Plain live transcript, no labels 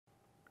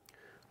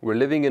We're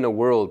living in a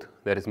world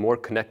that is more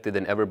connected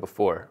than ever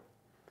before.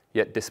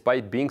 Yet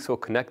despite being so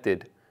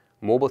connected,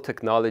 mobile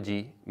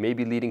technology may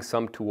be leading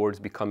some towards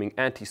becoming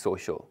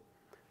antisocial.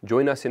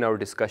 Join us in our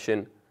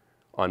discussion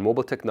on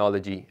mobile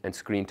technology and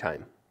screen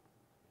time.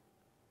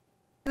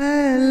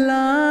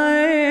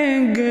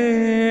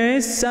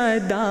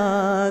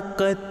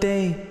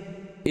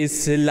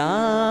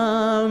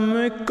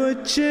 इस्लाम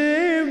कुछ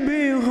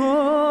भी हो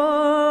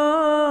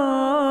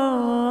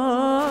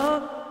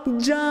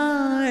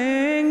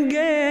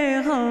जाएंगे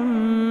हम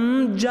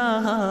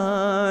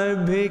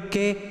जहाँ भी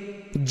के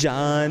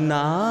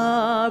जाना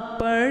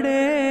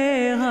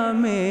पड़े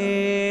हमें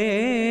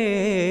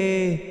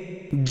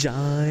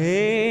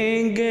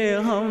जाएंगे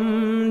हम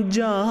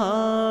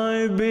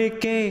जहाँ भी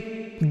के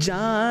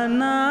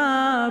जाना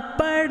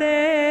पड़े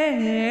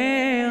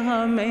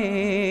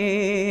हमें.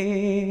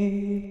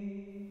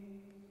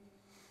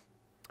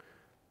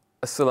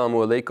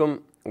 Assalamu alaikum.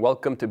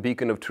 Welcome to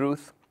Beacon of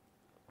Truth,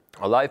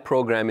 a live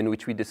program in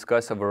which we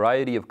discuss a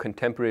variety of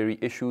contemporary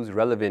issues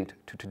relevant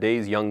to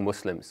today's young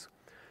Muslims.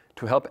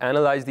 To help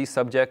analyze these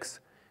subjects,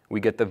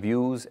 we get the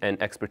views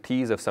and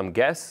expertise of some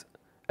guests,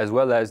 as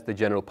well as the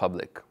general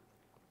public.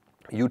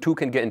 You too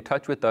can get in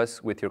touch with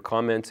us with your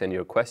comments and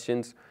your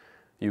questions.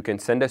 You can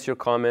send us your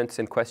comments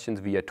and questions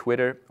via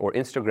Twitter or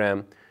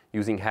Instagram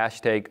using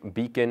hashtag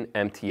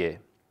BeaconMTA.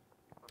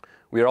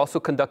 We are also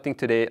conducting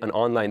today an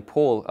online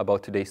poll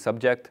about today's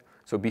subject,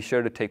 so be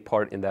sure to take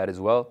part in that as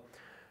well.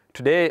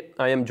 Today,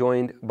 I am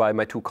joined by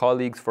my two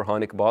colleagues,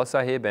 Farhan Iqbal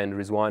Sahib and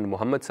Rizwan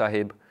Muhammad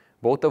Sahib,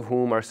 both of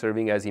whom are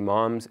serving as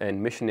imams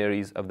and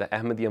missionaries of the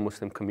Ahmadiyya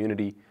Muslim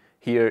community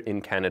here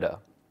in Canada.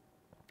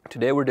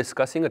 Today, we're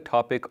discussing a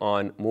topic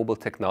on mobile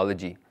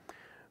technology.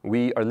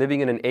 We are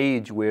living in an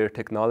age where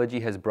technology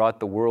has brought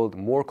the world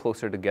more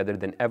closer together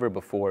than ever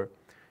before.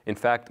 In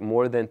fact,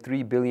 more than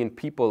 3 billion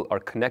people are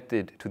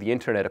connected to the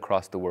internet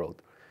across the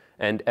world.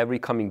 And every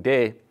coming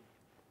day,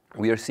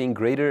 we are seeing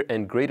greater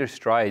and greater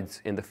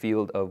strides in the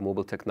field of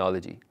mobile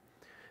technology.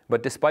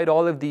 But despite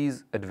all of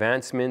these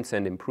advancements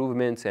and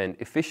improvements and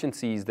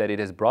efficiencies that it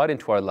has brought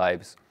into our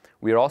lives,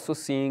 we are also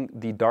seeing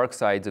the dark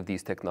sides of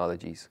these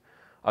technologies.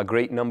 A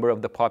great number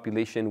of the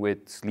population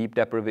with sleep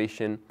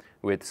deprivation,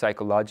 with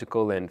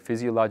psychological and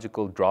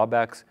physiological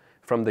drawbacks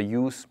from the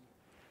use,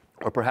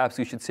 or perhaps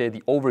we should say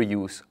the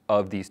overuse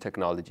of these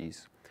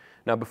technologies.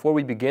 Now, before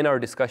we begin our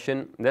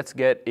discussion, let's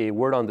get a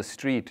word on the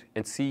street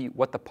and see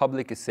what the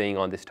public is saying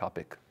on this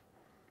topic.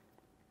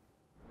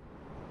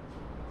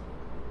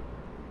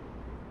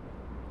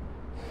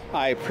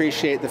 I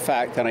appreciate the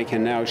fact that I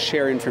can now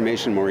share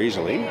information more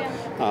easily.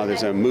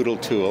 There's a Moodle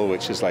tool,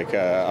 which is like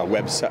a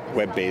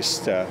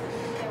web-based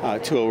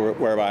tool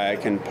whereby I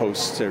can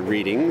post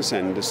readings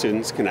and the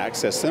students can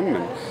access them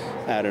and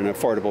at an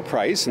affordable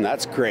price, and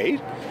that's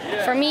great.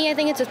 For me, I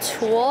think it's a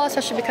tool,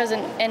 especially because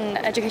in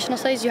educational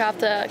studies, you have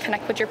to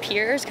connect with your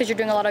peers because you're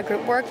doing a lot of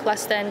group work,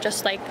 less than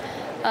just like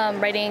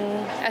writing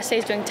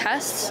essays, doing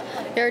tests.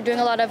 You're doing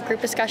a lot of group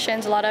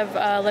discussions, a lot of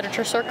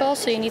literature circles,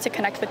 so you need to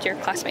connect with your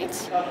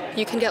classmates.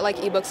 You can get like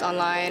ebooks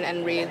online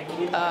and read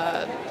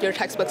your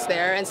textbooks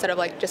there instead of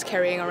like just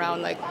carrying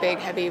around like big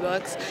heavy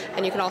books.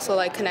 And you can also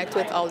like connect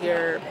with all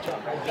your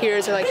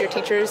peers or like your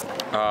teachers.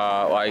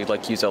 I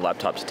like use a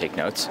laptop to take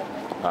notes.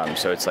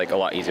 So it's like a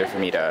lot easier for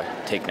me to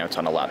take notes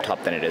on a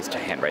laptop than it is to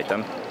handwrite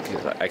them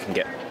because I can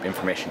get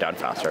information down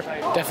faster.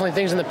 Definitely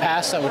things in the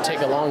past that would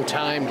take a long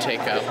time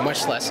take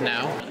much less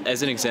now.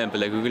 As an example,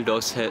 like Google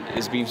Docs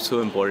has been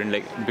so important.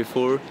 Like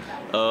before,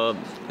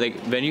 like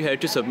when you had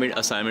to submit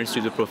assignments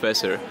to the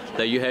professor,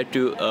 like you had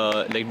to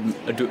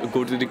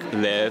go to the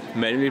lab,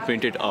 manually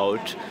print it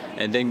out,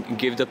 and then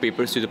give the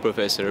papers to the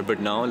professor. But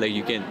now, like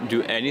you can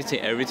do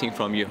everything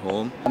from your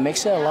home. It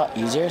makes it a lot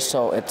easier,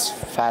 so it's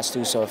fast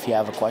too. So if you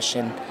have a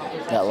question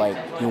that like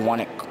you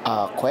want it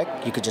quick,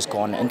 you could just go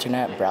on the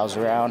internet, browse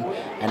around,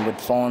 and with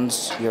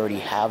phones, you already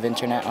have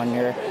internet on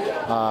your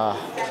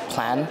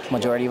plan.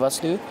 Majority of us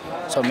do,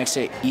 so it makes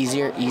it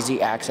easier,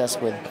 easy access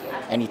with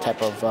any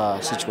type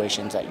of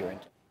situations that you're in.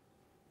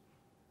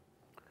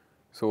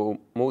 So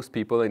most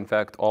people, in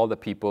fact, all the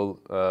people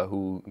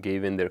who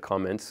gave in their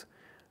comments,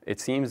 it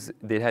seems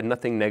they had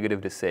nothing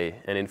negative to say.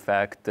 And in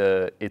fact,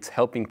 it's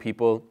helping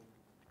people.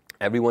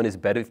 Everyone is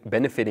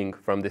benefiting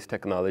from this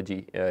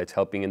technology. It's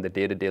helping in the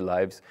day-to-day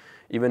lives.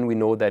 Even we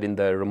know that in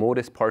the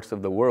remotest parts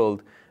of the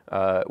world,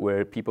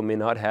 where people may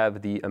not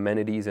have the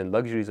amenities and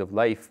luxuries of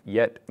life,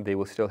 yet they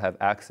will still have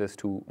access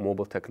to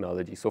mobile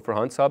technology. So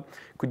Farhan Saab,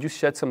 could you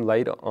shed some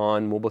light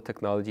on mobile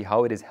technology,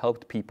 how it has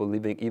helped people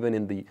living even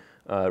in the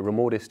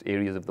remotest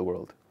areas of the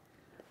world?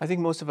 I think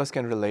most of us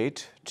can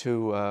relate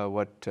to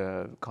what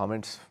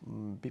comments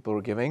people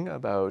were giving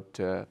about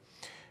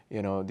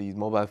these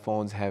mobile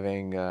phones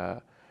having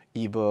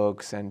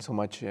e-books and so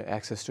much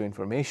access to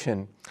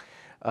information.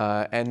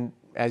 And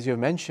as you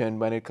mentioned,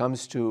 when it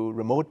comes to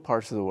remote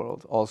parts of the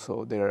world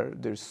also,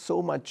 there's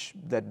so much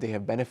that they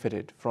have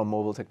benefited from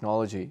mobile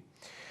technology.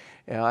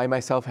 I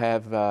myself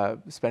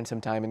have spent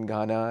some time in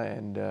Ghana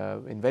and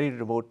in very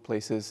remote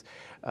places.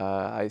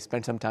 I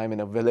spent some time in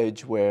a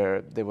village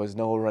where there was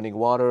no running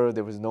water,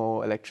 there was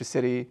no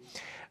electricity,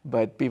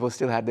 but people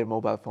still had their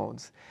mobile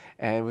phones.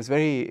 And it was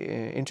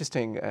very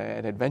interesting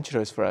and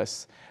adventurous for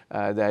us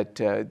that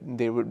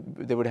they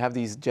would have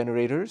these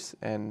generators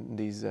and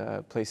these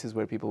places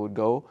where people would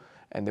go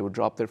and they would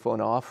drop their phone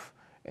off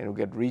and it would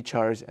get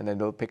recharged, and then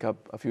they'll pick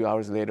up a few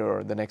hours later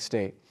or the next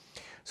day.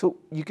 So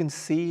you can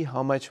see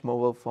how much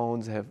mobile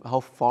phones how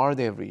far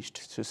they have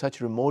reached to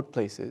such remote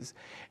places,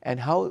 and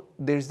how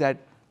there's that,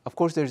 of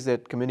course there's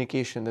that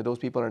communication that those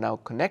people are now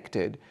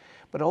connected,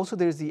 but also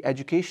there's the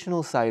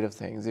educational side of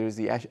things. There's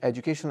the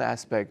educational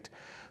aspect.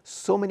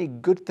 So many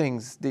good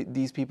things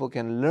these people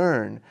can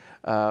learn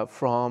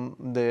from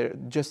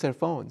just their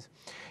phones.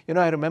 You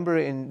know, I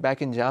remember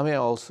back in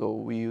Jamia also,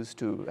 we used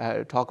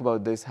to talk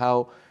about this,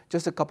 how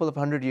just a couple of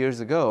 100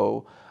 years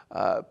ago,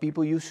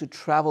 people used to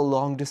travel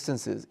long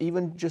distances,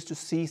 even just to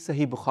see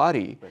Sahih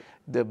Bukhari, right,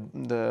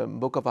 the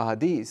book of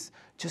Ahadith.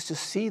 Just to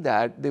see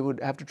that, they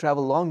would have to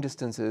travel long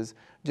distances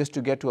just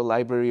to get to a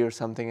library or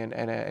something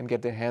and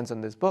get their hands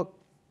on this book.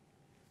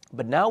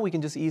 But now we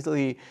can just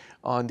easily,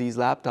 on these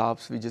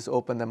laptops, we just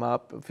open them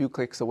up, a few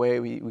clicks away,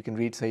 we can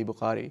read Sahih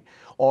Bukhari.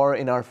 Or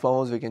in our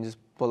phones, we can just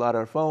pull out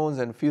our phones,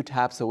 and a few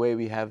taps away,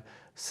 we have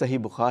Sahih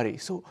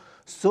Bukhari.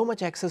 So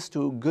much access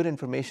to good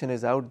information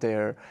is out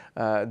there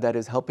that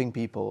is helping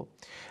people.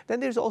 Then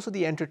there's also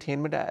the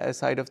entertainment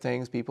side of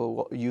things.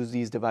 People use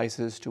these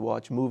devices to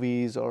watch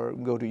movies or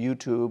go to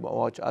YouTube or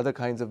watch other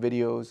kinds of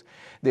videos.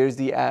 There's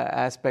the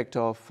aspect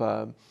of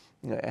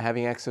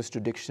having access to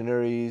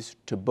dictionaries,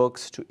 to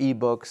books, to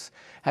e-books,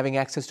 having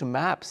access to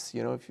maps.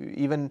 You know,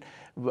 even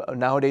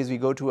nowadays we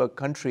go to a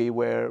country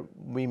where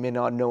we may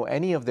not know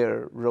any of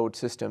their road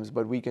systems,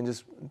 but we can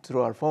just,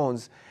 through our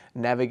phones,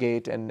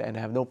 navigate and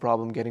have no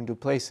problem getting to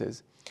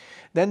places.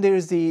 Then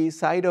there's the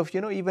side of,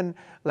 you know, even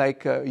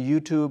like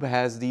YouTube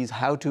has these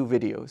how-to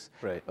videos.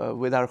 Right.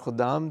 With our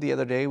Khuddam the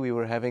other day, we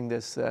were having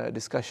this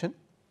discussion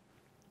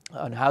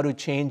on how to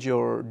change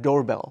your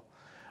doorbell.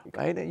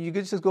 Right? And you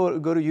could just go to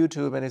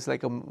YouTube, and it's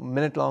like a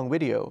minute-long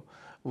video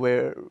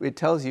where it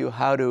tells you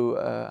how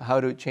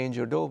to change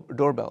your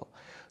doorbell.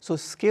 So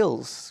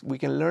skills, we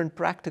can learn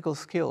practical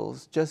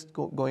skills just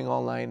going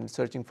online and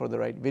searching for the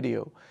right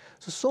video.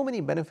 So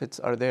many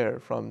benefits are there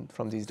from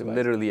these devices.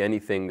 Literally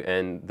anything,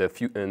 and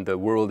the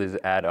world is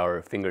at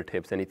our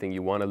fingertips. Anything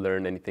you want to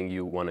learn, anything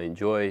you want to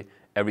enjoy,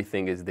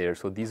 everything is there.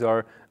 So these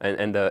are,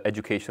 and the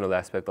educational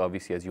aspect,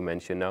 obviously, as you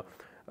mentioned. Now,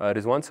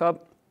 Rizwan Saab,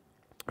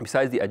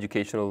 besides the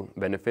educational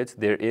benefits,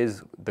 there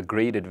is the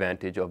great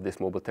advantage of this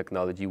mobile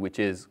technology, which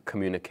is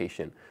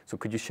communication. So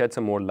could you shed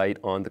some more light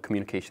on the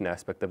communication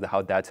aspect of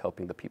how that's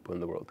helping the people in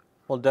the world?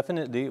 Well,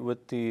 definitely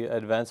with the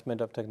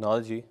advancement of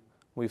technology,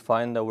 we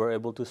find that we're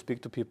able to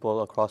speak to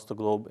people across the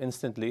globe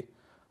instantly,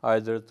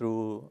 either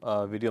through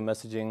video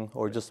messaging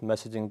or just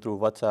messaging through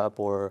WhatsApp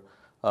or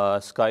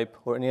Skype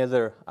or any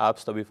other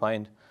apps that we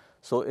find.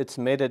 So it's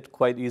made it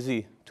quite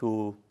easy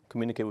to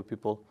communicate with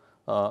people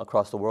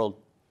across the world.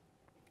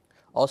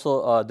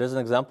 Also, there's an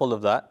example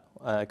of that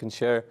I can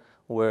share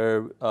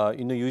where,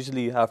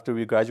 usually after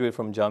we graduate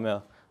from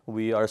Jamia,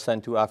 we are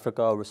sent to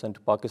Africa, we're sent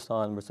to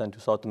Pakistan, we're sent to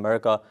South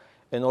America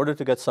in order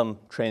to get some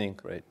training,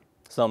 right,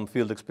 some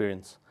field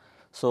experience.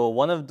 So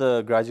one of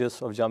the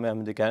graduates of Jamia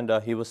Ahmadiyya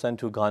Canada, he was sent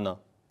to Ghana.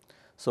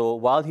 So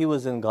while he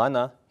was in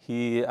Ghana,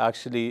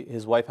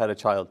 his wife had a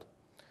child.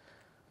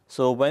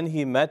 So when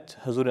he met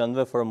Hazur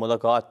Anwar for a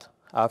mulaqat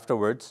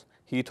afterwards,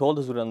 he told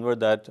Hazur Anwar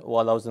that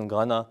while I was in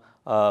Ghana,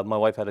 my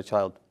wife had a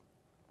child.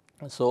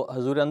 So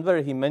Hazur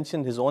Anwar, he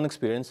mentioned his own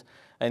experience,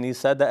 and he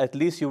said that at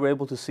least you were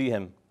able to see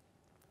him.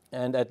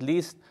 And at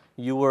least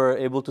you were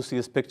able to see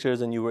his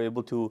pictures, and you were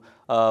able to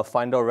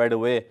find out right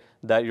away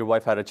that your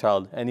wife had a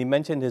child. And he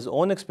mentioned his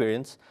own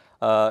experience,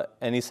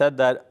 and he said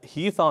that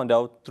he found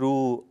out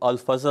through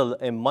Al-Fazl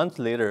a month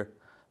later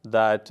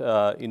that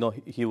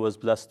he was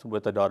blessed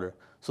with a daughter.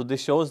 So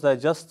this shows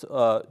that just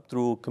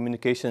through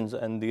communications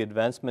and the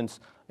advancements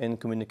in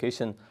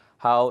communication,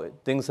 how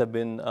things have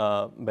been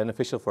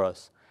beneficial for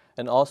us.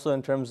 And also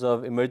in terms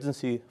of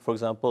emergency, for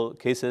example,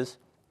 cases,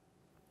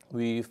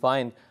 we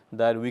find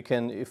that we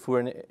can, if we're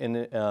in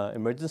an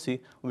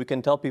emergency, we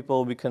can tell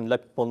people, we can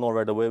let people know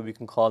right away, we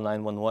can call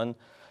 911.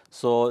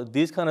 So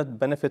these kind of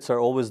benefits are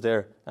always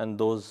there, and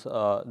those,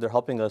 they're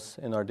helping us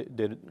in our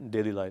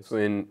daily lives.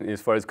 So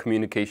as far as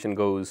communication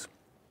goes,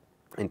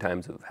 in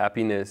times of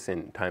happiness,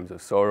 in times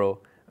of sorrow,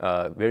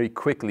 very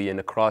quickly and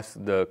across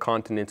the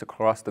continents,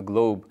 across the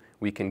globe,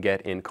 we can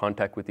get in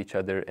contact with each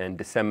other and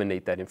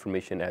disseminate that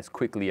information as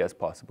quickly as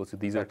possible. So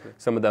these are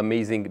some of the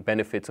amazing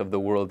benefits of the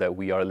world that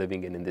we are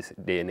living in this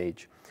day and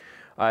age.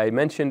 I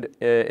mentioned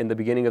in the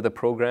beginning of the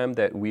program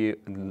that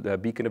the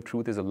Beacon of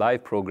Truth is a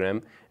live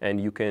program, and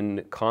you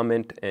can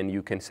comment and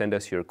you can send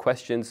us your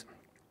questions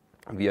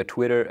via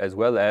Twitter as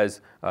well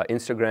as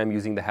Instagram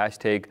using the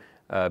hashtag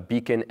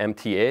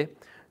BeaconMTA.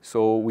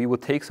 So we will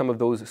take some of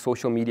those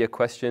social media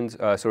questions.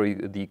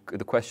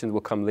 The questions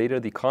will come later,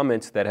 the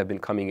comments that have been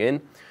coming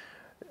in.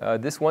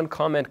 This one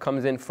comment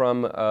comes in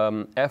from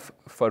F.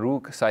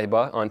 Farouk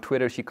Sahiba on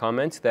Twitter. She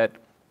comments that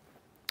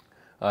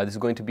this is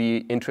going to be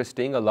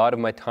interesting. A lot of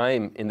my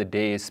time in the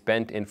day is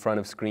spent in front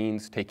of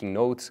screens, taking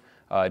notes,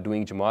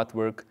 doing Jamaat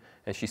work.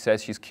 And she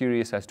says she's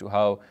curious as to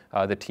how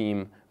the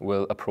team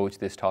will approach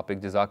this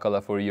topic.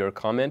 Jazakallah for your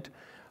comment.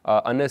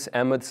 Anas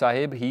Ahmed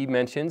Sahib, he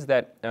mentions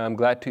that I'm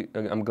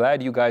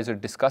glad you guys are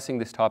discussing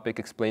this topic,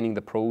 explaining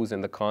the pros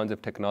and the cons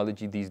of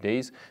technology these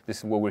days. This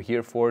is what we're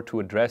here for, to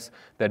address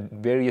the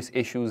various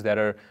issues that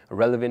are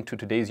relevant to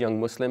today's young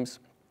Muslims.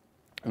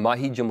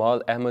 Mahi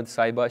Jamal Ahmed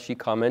Saiba, she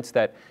comments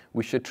that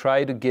we should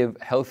try to give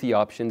healthy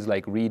options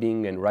like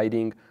reading and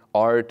writing,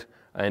 art,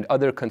 and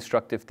other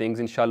constructive things.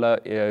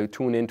 Inshallah,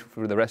 tune in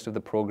for the rest of the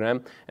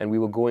program, and we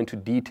will go into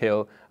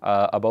detail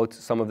about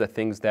some of the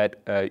things that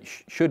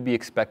should be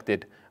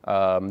expected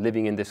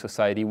living in this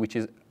society, which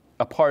is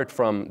apart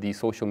from the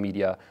social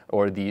media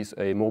or the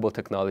mobile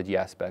technology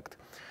aspect.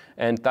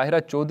 And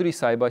Tahira Chaudhry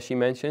Saiba, she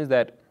mentions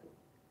that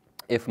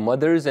if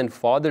mothers and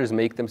fathers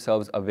make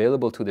themselves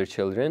available to their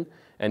children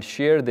and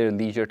share their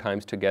leisure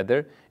times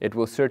together, it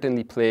will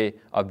certainly play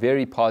a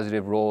very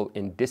positive role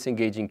in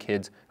disengaging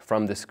kids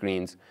from the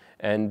screens.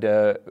 And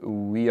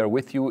we are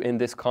with you in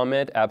this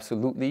comment,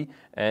 absolutely.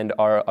 And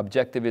our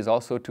objective is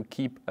also to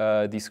keep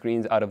these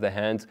screens out of the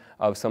hands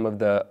of some of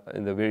the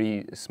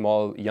very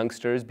small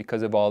youngsters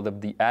because of all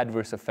of the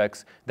adverse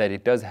effects that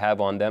it does have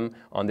on them,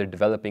 on their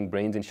developing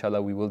brains.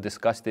 Inshallah, we will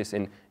discuss this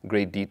in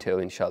great detail,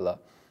 inshallah.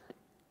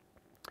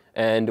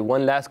 And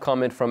one last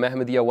comment from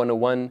Ahmadiyya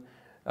 101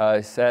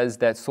 says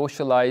that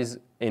socialize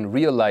in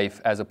real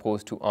life as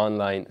opposed to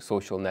online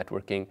social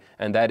networking.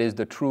 And that is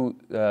the true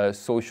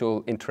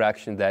social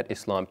interaction that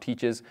Islam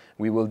teaches.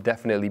 We will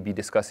definitely be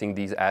discussing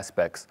these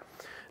aspects.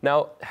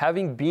 Now,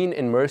 having been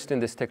immersed in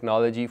this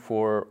technology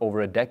for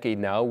over a decade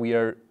now, we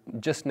are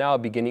just now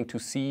beginning to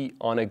see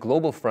on a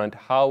global front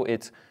how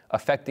it's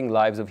affecting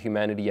lives of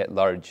humanity at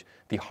large.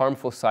 The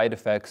harmful side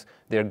effects,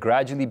 they're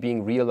gradually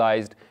being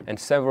realized, and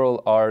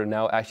several are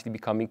now actually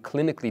becoming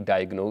clinically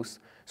diagnosed.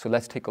 So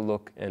let's take a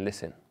look and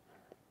listen.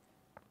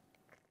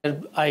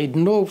 I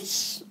know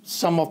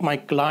some of my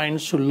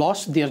clients who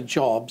lost their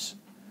jobs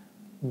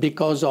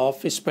because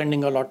of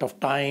spending a lot of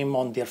time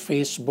on their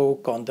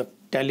Facebook, on the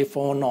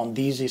telephone, on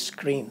these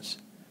screens.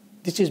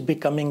 This is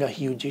becoming a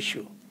huge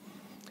issue.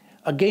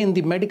 Again,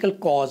 the medical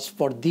cause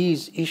for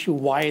these issues,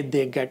 why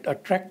they get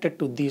attracted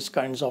to these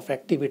kinds of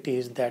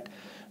activities, that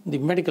the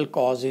medical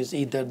cause is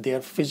either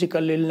their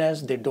physical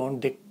illness, they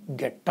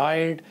get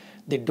tired,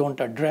 they don't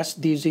address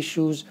these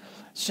issues.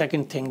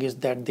 Second thing is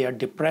that they are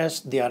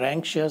depressed, they are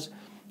anxious,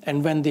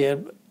 and when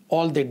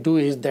all they do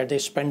is that they're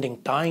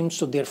spending time,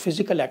 so their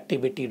physical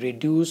activity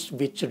reduced,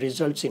 which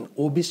results in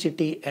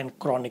obesity and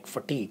chronic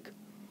fatigue.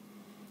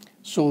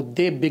 So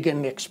they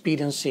begin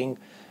experiencing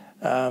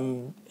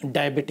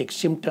diabetic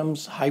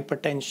symptoms,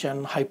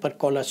 hypertension,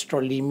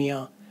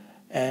 hypercholesterolemia,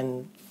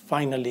 and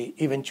finally,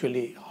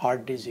 eventually,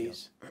 heart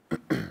disease.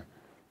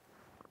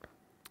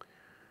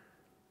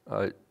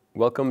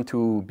 Welcome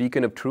to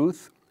Beacon of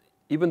Truth.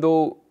 Even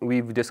though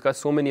we've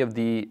discussed so many of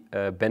the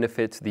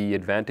benefits, the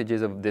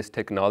advantages of this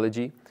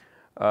technology,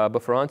 but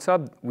Farhan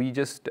Saab, we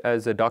just,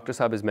 as Dr.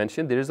 Saab has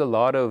mentioned, there is a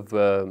lot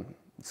of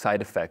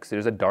side effects.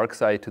 There's a dark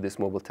side to this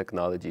mobile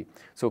technology.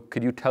 So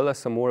could you tell us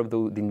some more of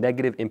the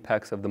negative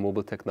impacts of the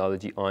mobile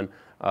technology on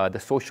the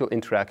social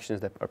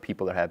interactions that our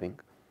people are having?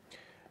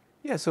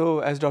 Yeah, so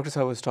as Dr.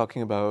 Saab was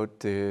talking about,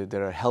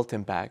 there are health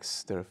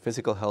impacts, there are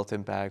physical health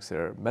impacts,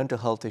 there are mental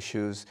health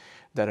issues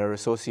that are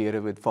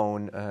associated with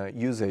phone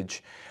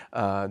usage.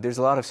 There's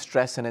a lot of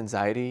stress and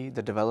anxiety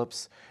that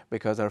develops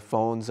because our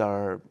phones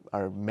are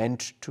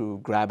meant to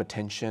grab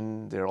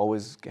attention. They're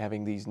always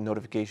having these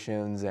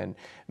notifications and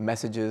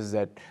messages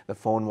that the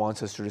phone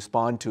wants us to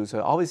respond to.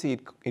 So obviously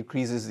it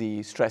increases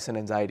the stress and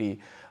anxiety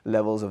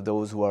levels of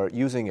those who are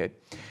using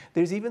it.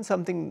 There's even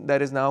something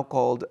that is now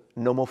called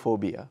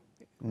nomophobia.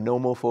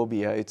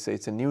 Nomophobia,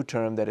 it's a new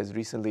term that has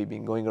recently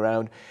been going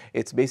around.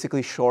 It's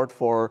basically short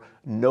for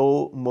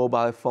no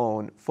mobile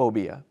phone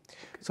phobia.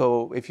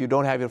 So if you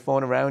don't have your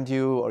phone around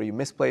you, or you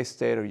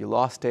misplaced it, or you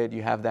lost it,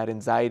 you have that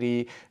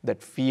anxiety,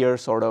 that fear,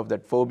 sort of,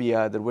 that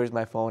phobia, that where's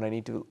my phone, I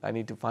need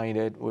to find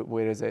it,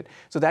 where is it?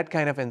 So that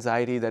kind of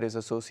anxiety that is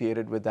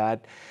associated with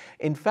that.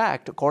 In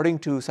fact, according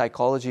to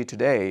Psychology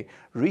Today,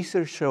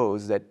 research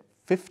shows that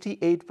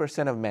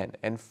 58% of men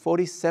and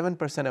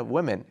 47% of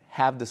women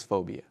have this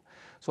phobia.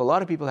 So a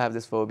lot of people have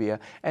this phobia,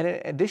 and an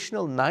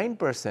additional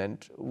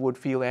 9% would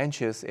feel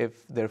anxious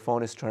if their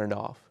phone is turned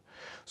off.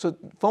 So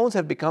phones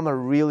have become a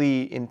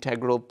really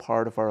integral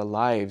part of our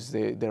lives.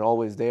 They're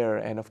always there,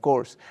 and of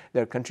course,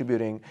 they're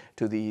contributing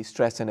to the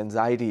stress and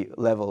anxiety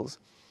levels.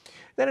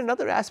 Then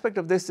another aspect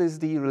of this is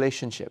the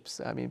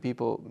relationships. I mean,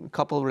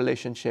 couple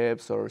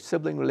relationships or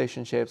sibling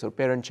relationships or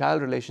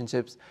parent-child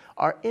relationships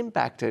are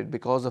impacted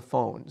because of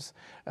phones.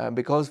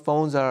 Because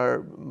phones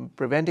are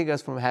preventing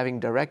us from having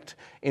direct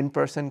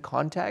in-person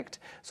contact,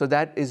 so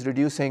that is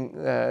reducing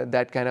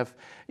that kind of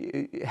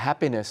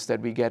happiness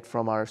that we get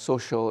from our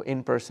social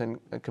in-person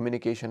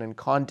communication and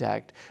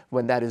contact.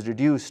 When that is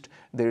reduced,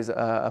 there's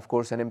of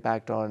course an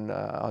impact on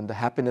the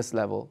happiness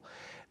level.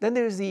 Then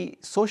there's the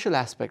social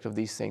aspect of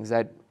these things,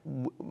 that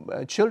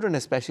children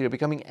especially are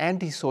becoming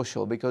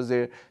antisocial because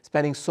they're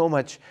spending so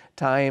much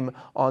time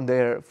on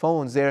their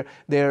phones.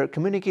 Their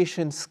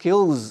communication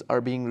skills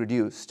are being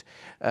reduced.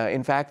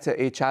 In fact,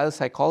 a child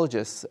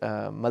psychologist,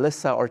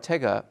 Melissa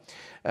Ortega,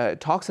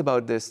 talks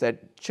about this,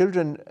 that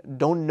children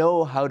don't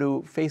know how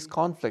to face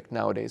conflict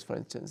nowadays, for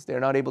instance. They're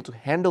not able to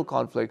handle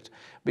conflict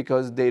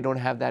because they don't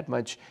have that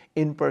much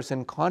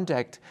in-person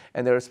contact,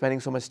 and they're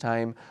spending so much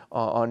time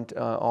on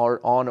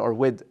or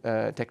with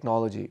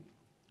technology.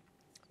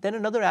 Then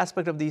another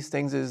aspect of these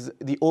things is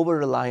the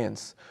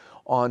over-reliance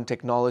on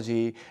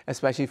technology,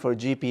 especially for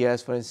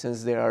GPS. For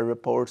instance, there are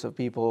reports of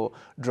people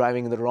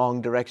driving in the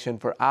wrong direction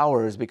for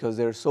hours because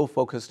they're so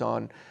focused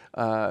on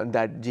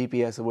that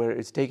GPS where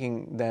it's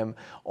taking them,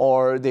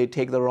 or they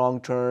take the wrong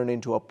turn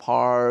into a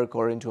park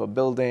or into a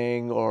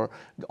building or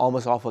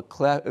almost off a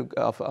cliff,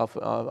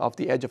 off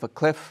the edge of a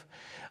cliff.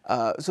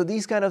 So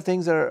these kind of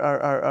things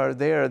are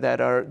there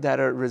that are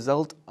a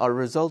result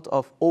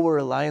of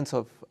over-reliance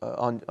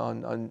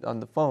on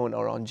the phone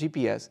or on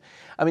GPS.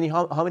 I mean,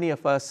 how many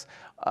of us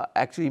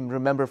actually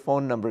remember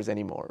phone numbers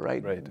anymore,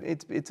 right?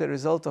 It's a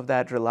result of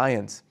that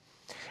reliance.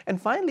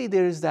 And finally,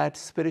 there is that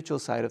spiritual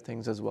side of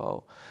things as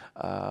well.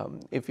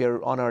 If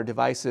you're on our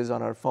devices,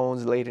 on our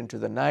phones late into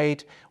the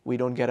night, we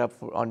don't get up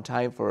on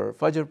time for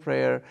Fajr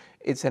prayer,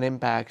 it's an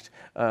impact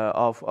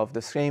of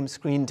the same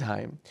screen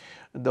time.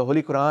 In the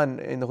Holy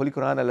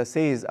Quran, Allah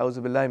says, A'udhu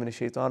billahi minash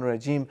shaitanir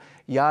rajeem,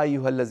 Ya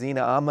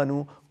ayyuhallazina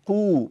amanu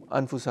qu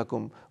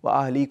anfusakum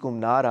wa ahlikum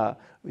nara,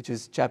 which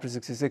is chapter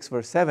 66,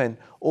 verse 7.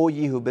 O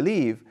ye who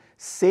believe,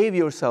 save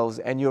yourselves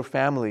and your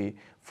family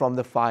from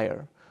the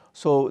fire.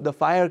 So the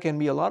fire can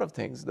be a lot of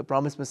things. The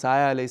promised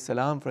Messiah, alayhi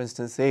salam, for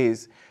instance,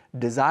 says,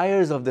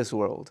 desires of this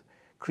world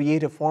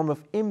create a form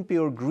of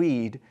impure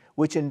greed,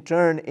 which in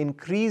turn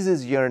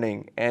increases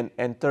yearning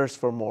and thirst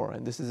for more.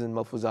 And this is in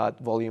Malfuzat,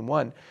 volume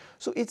 1.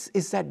 So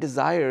it's that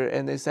desire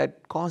and it's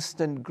that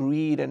constant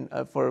greed and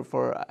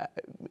for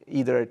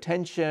either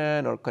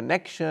attention or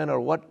connection or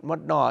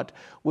whatnot,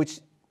 which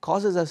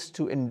causes us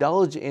to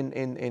indulge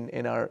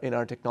in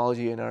our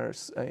technology, in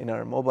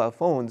our mobile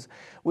phones,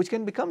 which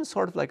can become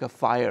sort of like a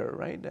fire,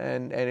 right?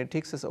 And it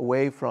takes us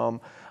away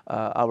from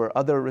our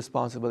other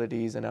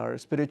responsibilities, and our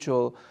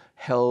spiritual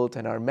health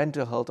and our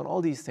mental health, and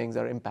all these things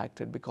are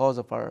impacted because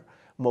of our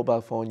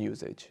mobile phone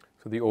usage.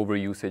 So the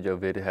overusage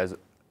of it has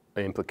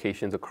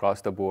implications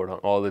across the board on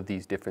all of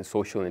these different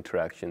social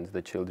interactions,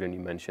 the children you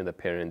mentioned, the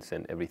parents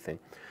and everything.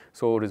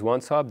 So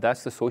Rizwan Saab,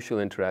 that's the social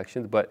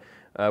interactions, but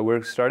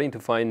we're starting to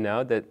find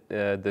now that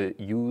the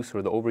use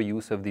or the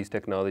overuse of these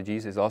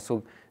technologies is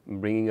also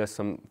bringing us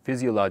some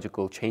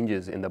physiological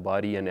changes in the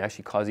body and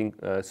actually causing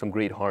some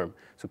great harm.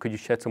 So could you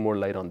shed some more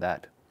light on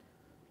that?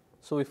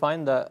 So we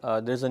find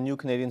that there's a new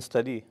Canadian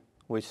study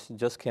which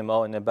just came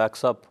out, and it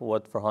backs up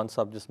what Farhan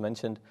Saab just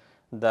mentioned,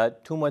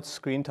 that too much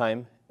screen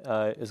time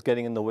is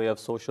getting in the way of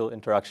social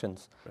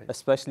interactions,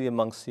 especially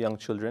amongst young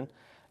children.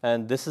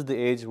 And this is the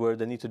age where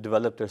they need to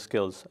develop their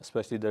skills,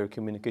 especially their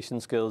communication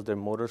skills, their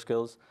motor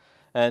skills.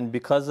 And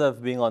because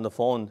of being on the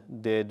phone,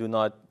 they do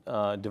not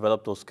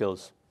develop those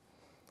skills.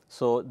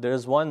 So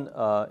there's one,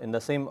 in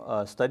the same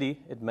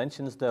study, it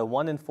mentions that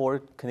 1 in 4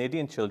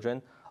 Canadian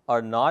children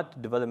are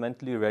not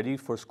developmentally ready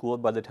for school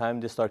by the time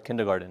they start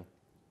kindergarten.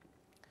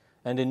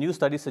 And a new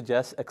study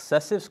suggests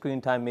excessive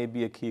screen time may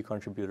be a key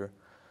contributor.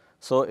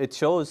 So it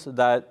shows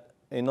that,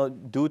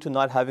 due to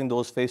not having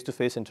those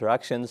face-to-face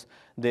interactions,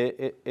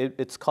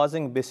 it's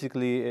causing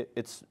basically,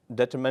 it's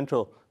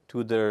detrimental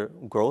to their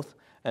growth,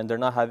 and they're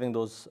not having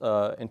those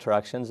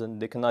interactions, and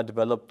they cannot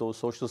develop those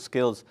social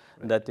skills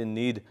that they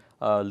need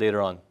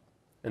later on.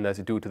 And that's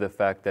due to the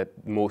fact that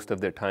most of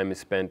their time is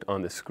spent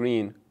on the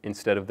screen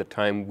instead of the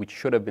time which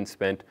should have been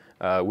spent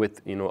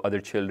with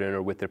other children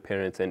or with their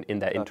parents and in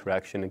that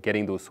interaction and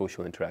getting those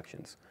social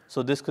interactions.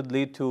 So this could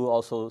lead to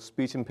also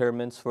speech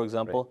impairments, for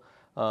example.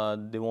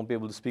 They won't be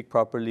able to speak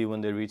properly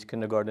when they reach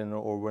kindergarten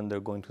or when they're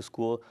going to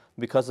school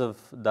because of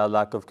that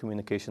lack of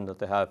communication that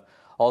they have.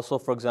 Also,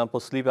 for example,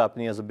 sleep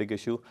apnea is a big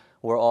issue.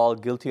 We're all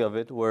guilty of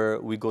it, where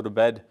we go to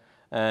bed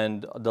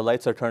and the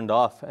lights are turned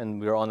off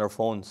and we're on our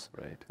phones,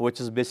 which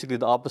is basically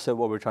the opposite of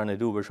what we're trying to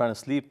do. We're trying to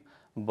sleep,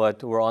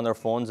 but we're on our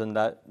phones, and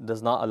that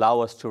does not allow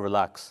us to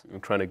relax. We're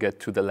trying to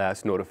get to the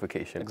last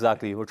notification.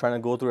 Exactly. We're trying to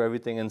go through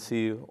everything and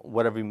see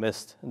whatever we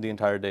missed the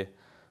entire day.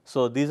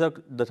 So these are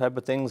the type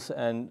of things,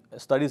 and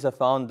studies have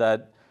found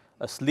that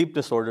sleep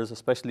disorders,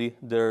 especially,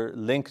 they're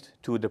linked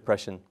to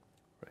depression.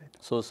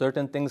 So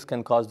certain things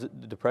can cause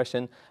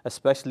depression,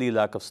 especially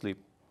lack of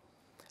sleep.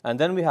 And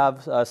then we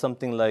have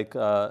something like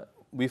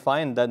we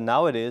find that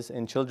nowadays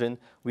in children,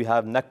 we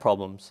have neck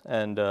problems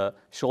and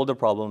shoulder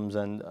problems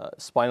and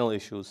spinal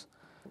issues.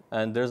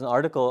 And there's an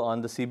article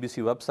on the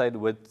CBC website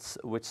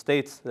which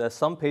states that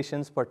some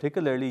patients,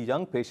 particularly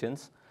young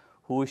patients,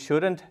 who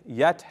shouldn't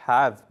yet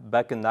have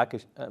back and neck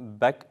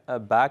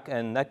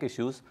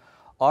issues,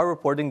 are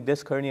reporting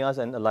disc hernias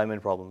and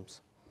alignment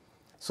problems.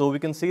 So we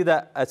can see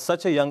that at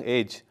such a young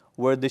age,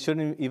 where they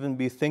shouldn't even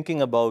be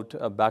thinking about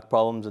back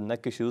problems and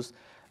neck issues,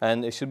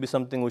 and it should be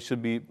something which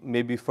should be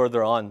maybe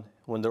further on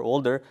when they're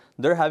older,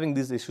 they're having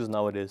these issues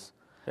nowadays.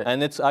 Yeah.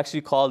 And it's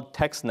actually called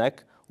text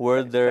neck,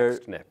 where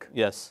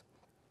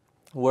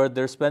where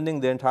they're spending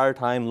the entire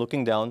time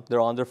looking down,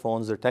 they're on their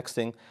phones, they're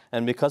texting,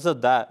 and because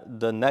of that,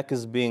 the neck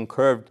is being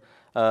curved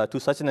to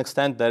such an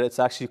extent that it's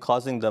actually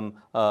causing them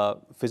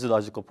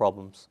physiological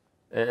problems.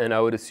 And I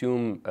would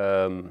assume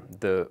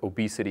the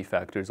obesity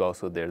factor is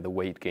also there, the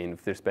weight gain.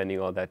 If they're spending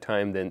all that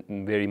time, then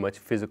very much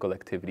physical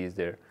activity is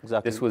there.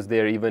 Exactly. This was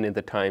there even in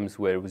the times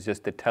where it was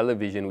just the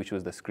television, which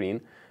was the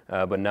screen,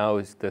 but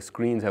now the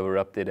screens have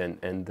erupted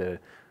and the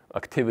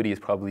activity is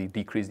probably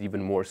decreased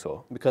even more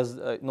so. Because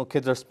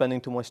kids are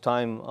spending too much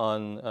time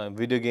on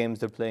video games,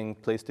 they're playing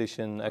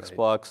PlayStation,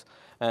 Xbox,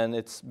 and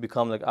it's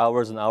become like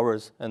hours and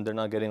hours, and they're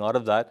not getting out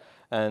of that.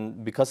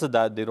 And because of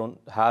that, they don't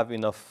have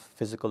enough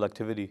physical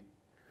activity.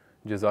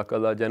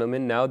 Jazakallah,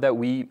 gentlemen. Now that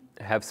we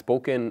have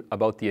spoken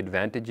about the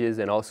advantages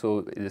and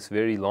also this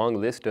very long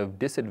list of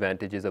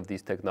disadvantages of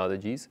these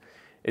technologies,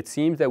 it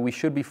seems that we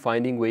should be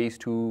finding ways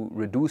to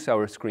reduce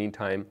our screen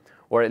time,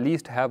 or at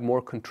least have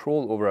more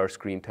control over our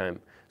screen time.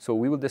 So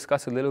we will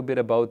discuss a little bit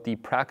about the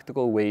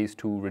practical ways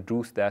to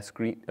reduce that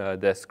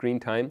screen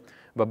time.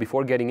 But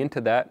before getting into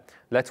that,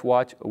 let's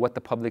watch what the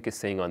public is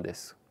saying on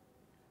this.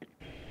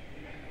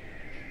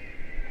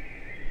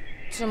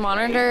 To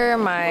monitor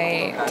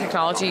my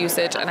technology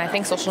usage, and I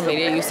think social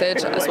media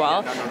usage as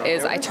well,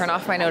 is I turn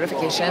off my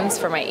notifications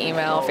for my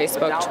email,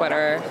 Facebook,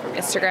 Twitter,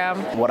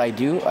 Instagram. What I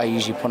do, I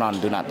usually put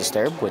on Do Not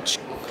Disturb, which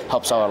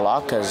helps out a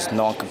lot because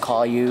no one could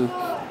call you,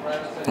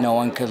 no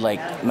one could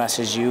like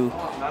message you,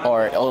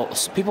 or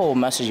people will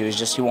message you, it's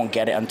just you won't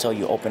get it until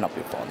you open up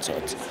your phone.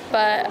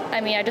 But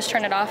I mean, I just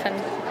turn it off and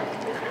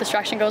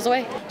distraction goes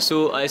away.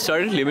 So I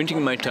started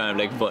limiting my time,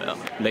 like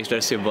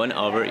let's say 1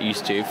 hour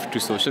each day to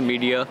social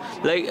media.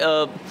 Like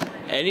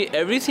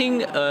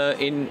everything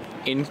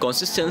in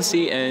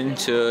consistency, and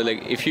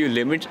like if you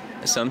limit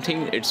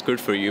something, it's good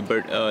for you.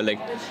 But like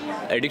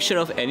addiction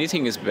of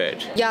anything is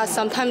bad. Yeah,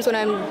 sometimes when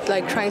I'm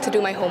like trying to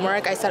do my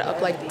homework, I set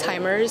up like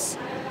timers.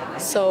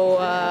 So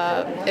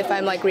if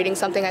I'm like reading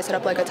something, I set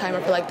up like a timer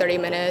for like 30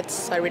 minutes.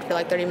 So I read for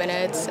like 30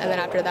 minutes, and then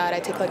after that,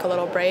 I take like a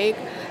little break,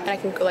 and I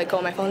can like go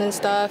on my phone and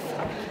stuff.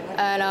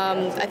 And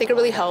I think it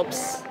really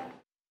helps.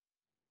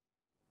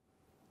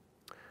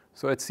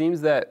 So it seems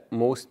that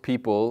most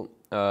people,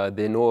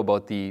 they know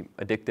about the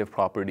addictive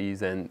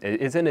properties, and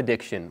it's an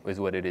addiction is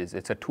what it is.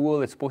 It's a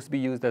tool, it's supposed to be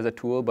used as a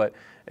tool, but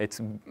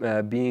it's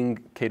being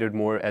catered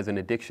more as an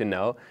addiction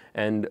now.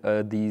 And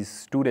these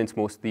students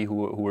mostly who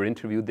were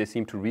interviewed, they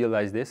seem to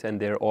realize this, and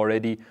they're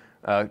already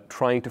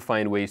trying to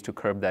find ways to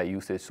curb that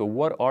usage. So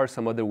what are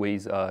some other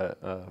ways,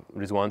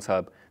 Rizwan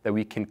Saab, that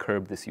we can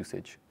curb this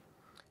usage?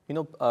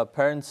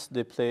 Parents,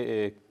 they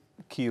play a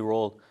key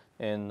role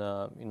in,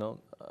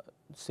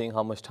 seeing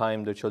how much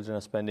time their children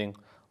are spending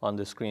on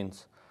the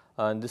screens.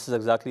 And this is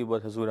exactly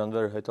what Hazur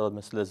Anwar Hayat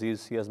Masl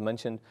Aziz, he has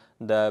mentioned,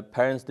 that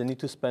parents, they need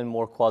to spend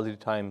more quality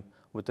time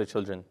with their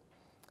children.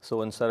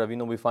 So instead of,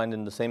 we find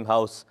in the same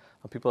house,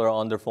 people are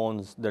on their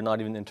phones, they're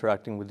not even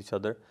interacting with each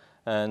other.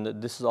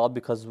 And this is all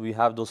because we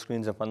have those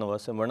screens in front of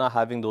us, and we're not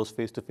having those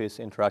face-to-face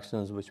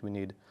interactions which we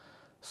need.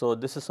 So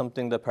this is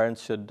something that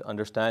parents should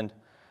understand.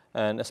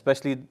 And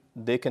especially,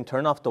 they can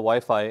turn off the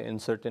Wi-Fi in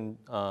certain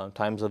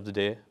times of the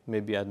day,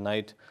 maybe at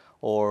night,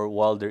 or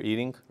while they're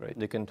eating. Right.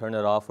 They can turn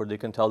it off, or they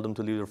can tell them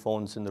to leave their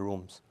phones in the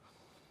rooms.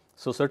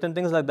 So certain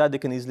things like that they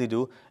can easily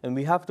do. And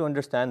we have to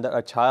understand that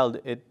a child,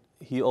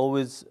 he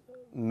always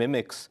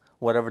mimics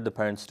whatever the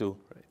parents do.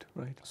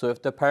 Right. So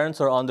if the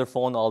parents are on their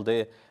phone all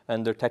day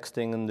and they're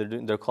texting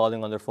and they're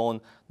calling on their phone,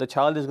 the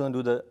child is going to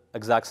do the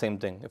exact same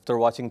thing. If they're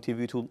watching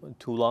TV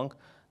too long,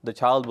 the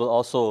child will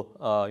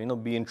also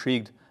be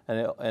intrigued,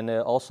 and it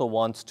also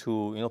wants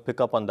to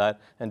pick up on that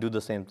and do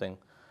the same thing.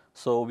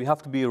 So we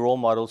have to be role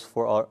models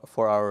for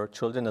our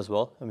children as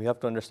well, and we have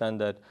to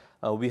understand that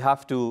we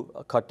have to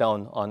cut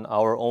down on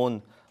our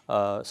own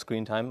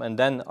screen time, and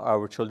then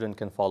our children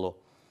can follow.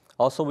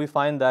 Also, we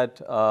find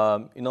that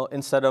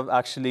instead of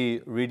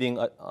actually reading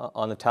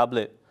on a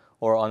tablet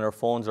or on our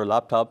phones or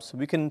laptops,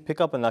 we can pick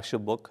up an actual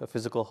book, a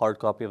physical hard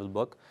copy of a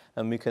book,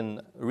 and we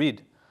can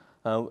read.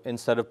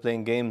 Instead of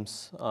playing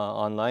games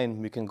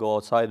online, we can go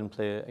outside and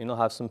play,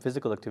 have some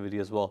physical activity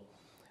as well.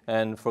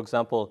 And for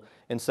example,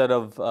 instead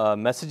of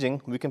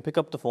messaging, we can pick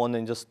up the phone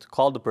and just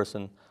call the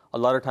person. A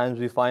lot of times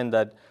we find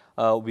that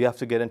we have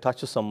to get in touch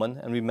with someone,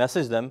 and we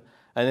message them,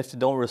 and if they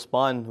don't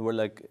respond, we're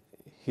like,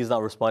 he's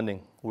not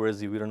responding. Where is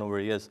he? We don't know where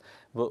he is.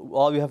 But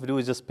all we have to do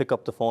is just pick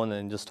up the phone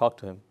and just talk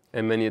to him.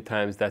 And many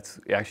times that's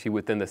actually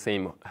within the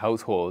same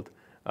household.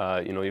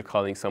 You're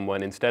calling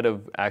someone, instead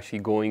of actually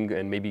going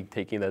and maybe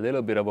taking a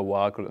little bit of a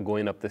walk or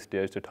going up the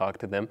stairs to talk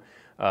to them,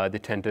 they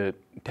tend to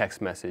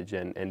text message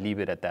and leave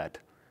it at that.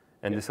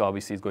 And this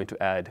obviously is going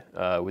to add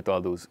with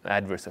all those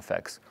adverse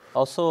effects.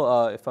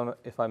 Also,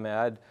 if I may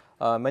add,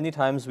 many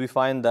times we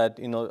find that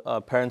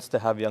parents, they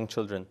have young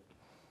children.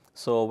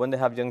 So when they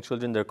have young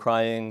children, they're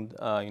crying.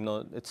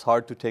 It's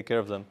hard to take care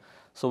of them.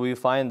 So we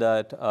find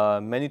that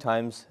many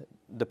times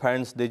the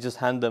parents, they just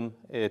hand them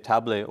a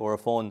tablet or a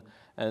phone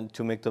and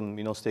to make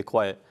them stay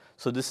quiet.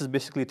 So this is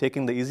basically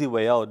taking the easy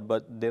way out,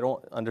 but they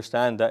don't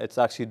understand that it's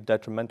actually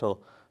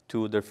detrimental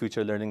to their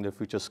future learning, their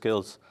future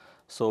skills.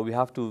 So we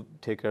have to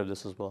take care of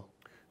this as well.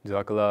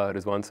 Jazakallah,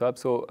 Rizwan Saab.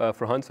 So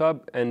Farhan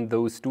Saab and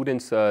those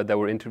students that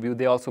were interviewed,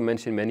 they also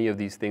mentioned many of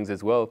these things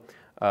as well.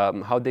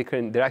 How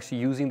they're actually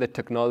using the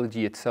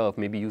technology itself,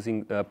 maybe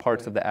using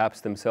parts of the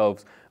apps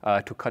themselves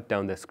to cut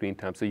down their screen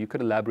time. So you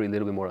could elaborate a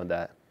little bit more on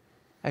that.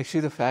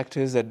 Actually, the fact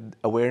is that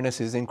awareness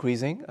is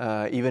increasing.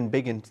 Even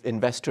big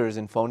investors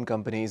in phone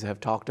companies have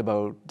talked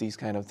about these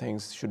kind of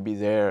things should be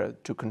there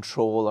to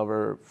control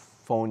our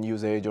phone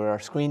usage or our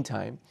screen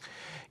time.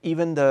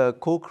 Even the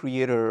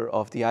co-creator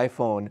of the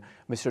iPhone,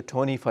 Mr.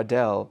 Tony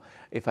Fadell,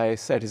 if I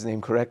said his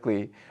name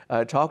correctly,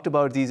 talked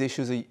about these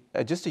issues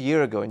just a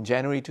year ago. In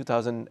January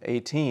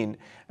 2018,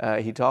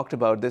 he talked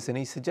about this, and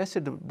he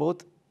suggested that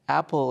both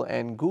Apple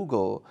and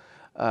Google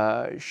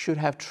should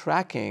have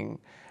tracking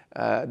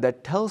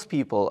that tells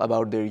people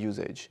about their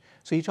usage.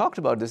 So he talked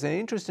about this, and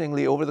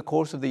interestingly, over the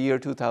course of the year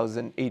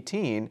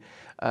 2018,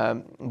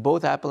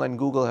 both Apple and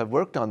Google have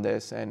worked on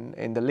this, and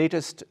in the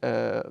latest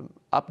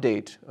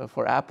update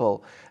for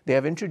Apple, they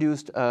have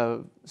introduced a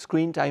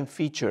screen time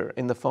feature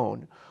in the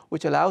phone,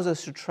 which allows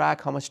us to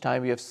track how much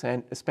time we have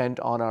spent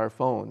on our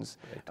phones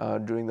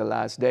during the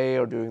last day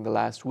or during the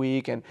last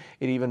week, and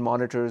it even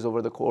monitors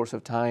over the course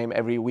of time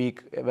every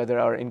week whether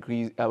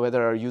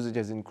our usage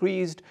has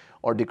increased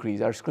or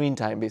decreased. Our screen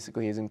time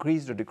basically has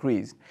increased or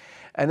decreased.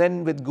 And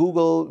then with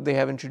Google, they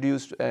have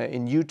introduced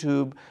in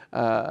YouTube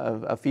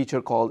a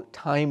feature called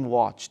Time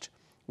Watched,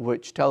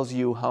 which tells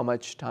you how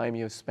much time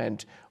you have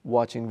spent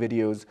watching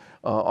videos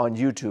on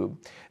YouTube.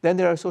 Then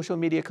there are social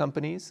media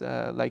companies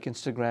like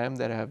Instagram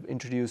that have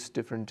introduced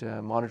different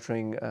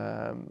monitoring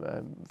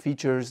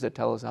features that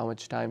tell us how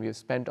much time you have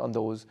spent on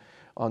those,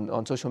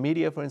 on social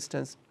media, for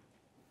instance.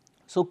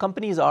 So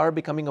companies are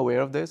becoming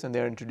aware of this, and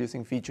they're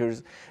introducing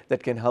features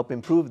that can help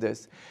improve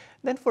this.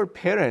 Then for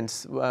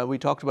parents, we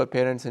talked about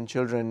parents and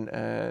children.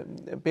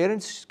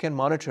 Parents can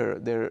monitor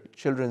their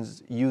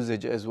children's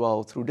usage as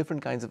well through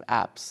different kinds of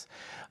apps.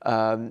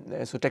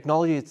 So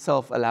technology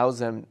itself allows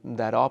them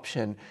that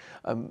option.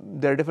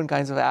 There are different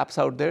kinds of apps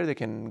out there. They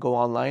can go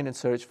online and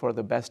search for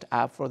the best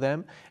app for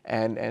them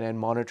and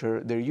monitor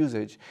their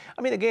usage.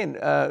 I mean, again,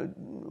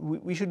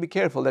 we should be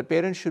careful that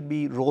parents should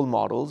be role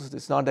models.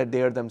 It's not that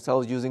they are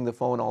themselves using the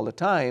phone all the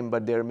time,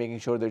 but they're making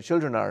sure their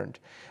children aren't.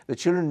 The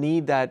children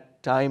need that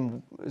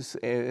time,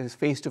 is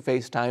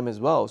face-to-face time as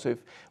well. So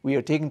if we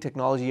are taking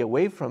technology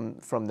away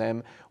from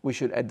them, we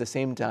should at the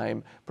same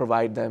time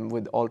provide them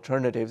with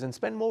alternatives and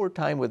spend more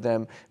time with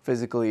them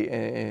physically,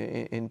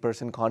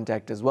 in-person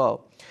contact as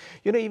well.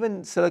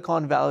 Even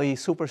Silicon Valley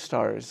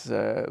superstars,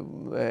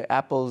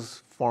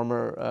 Apple's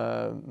former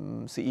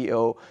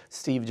CEO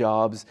Steve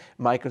Jobs,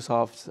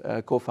 Microsoft's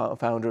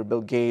co-founder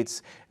Bill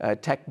Gates,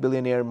 tech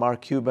billionaire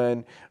Mark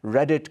Cuban,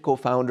 Reddit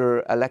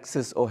co-founder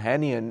Alexis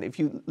Ohanian. If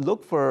you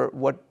look for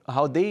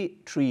how they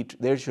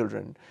treat their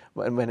children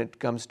when it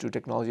comes to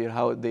technology and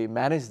how they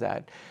manage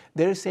that,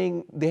 they're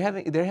saying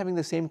they're having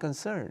the same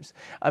concerns.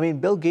 I mean,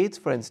 Bill Gates,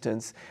 for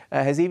instance,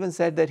 has even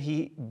said that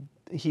he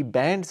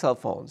banned cell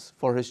phones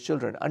for his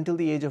children until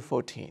the age of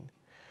 14.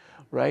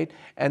 Right?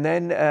 And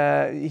then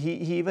he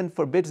even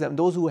forbids them,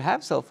 those who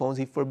have cell phones,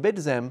 he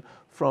forbids them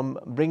from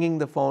bringing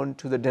the phone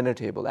to the dinner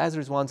table. As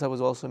Rizwan Saab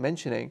was also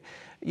mentioning,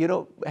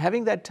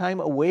 having that time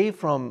away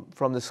from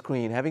the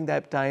screen, having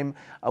that time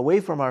away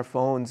from our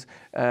phones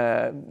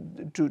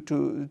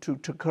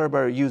to curb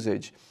our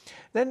usage.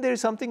 Then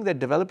there's something that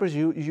developers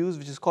use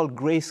which is called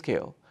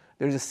grayscale.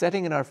 There's a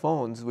setting in our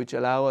phones which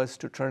allow us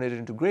to turn it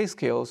into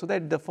grayscale so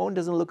that the phone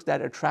doesn't look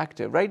that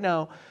attractive. Right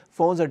now,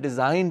 phones are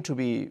designed to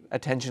be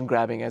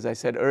attention-grabbing, as I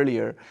said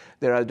earlier.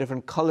 There are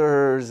different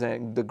colors,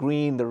 and the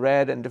green, the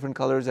red, and different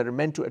colors that are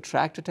meant to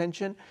attract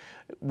attention.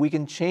 We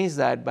can change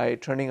that by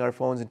turning our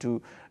phones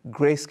into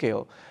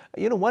grayscale.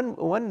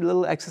 One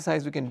little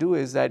exercise we can do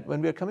is that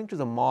when we are coming to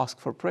the mosque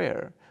for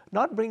prayer,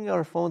 not bringing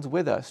our phones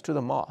with us to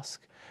the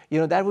mosque.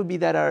 That would be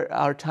that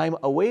our time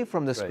away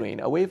from the screen,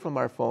 away from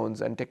our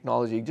phones and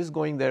technology, just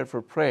going there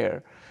for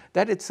prayer.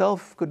 That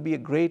itself could be a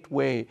great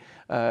way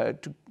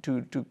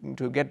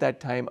to get that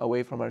time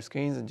away from our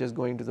screens and just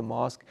going to the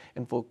mosque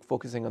and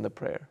focusing on the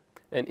prayer.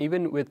 And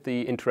even with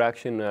the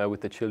interaction with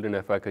the children,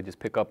 if I could just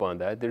pick up on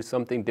that, there's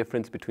something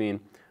difference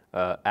between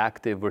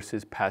active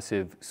versus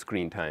passive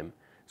screen time.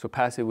 So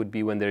passive would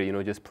be when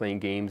they're just playing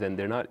games and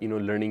they're not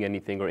learning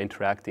anything or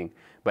interacting.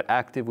 But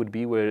active would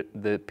be where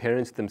the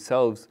parents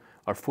themselves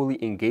are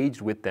fully engaged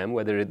with them,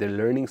 whether they're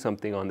learning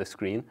something on the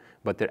screen,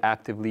 but they're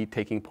actively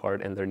taking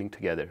part and learning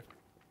together.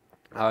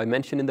 I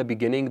mentioned in the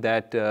beginning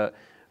that the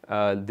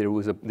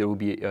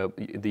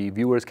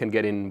viewers can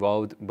get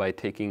involved by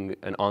taking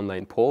an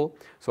online poll.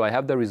 So I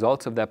have the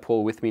results of that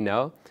poll with me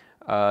now.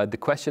 The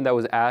question that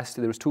was asked,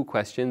 there was two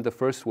questions. The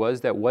first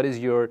was that what is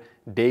your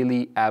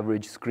daily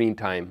average screen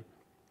time?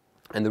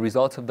 And the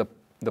results of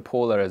the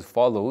poll are as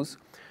follows.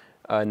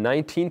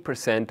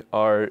 19%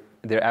 are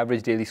their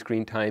average daily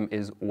screen time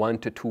is 1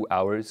 to 2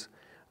 hours.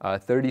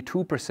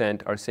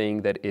 32% are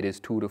saying that it is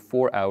 2 to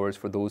 4 hours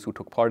for those who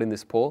took part in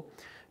this poll.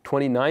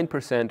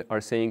 29%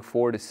 are saying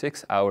 4 to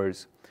 6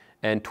 hours.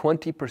 And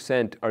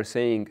 20% are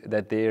saying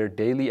that their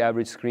daily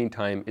average screen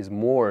time is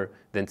more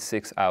than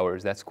 6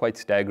 hours. That's quite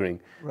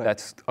staggering. Right.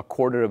 That's a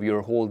quarter of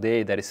your whole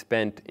day that is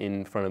spent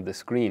in front of the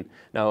screen.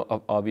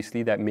 Now,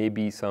 obviously, that may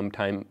be some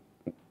time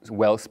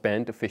well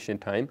spent,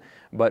 efficient time,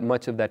 but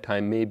much of that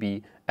time may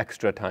be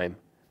extra time,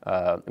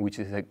 which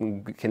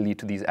can lead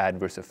to these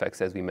adverse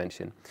effects, as we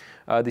mentioned.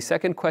 The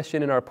second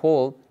question in our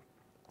poll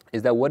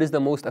is that what is the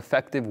most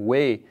effective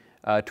way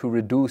to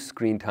reduce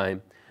screen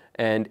time?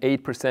 And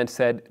 8%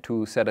 said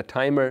to set a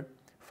timer.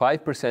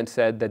 5%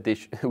 said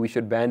that we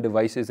should ban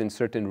devices in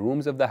certain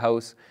rooms of the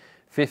house.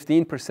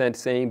 15%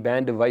 saying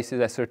ban devices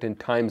at certain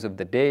times of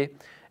the day.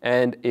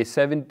 And a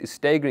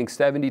staggering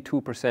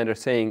 72% are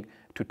saying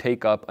to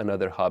take up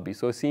another hobby.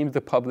 So it seems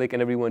the public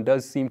and everyone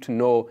does seem to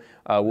know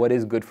what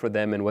is good for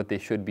them and what they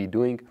should be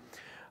doing.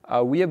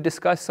 We have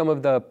discussed some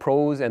of the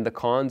pros and the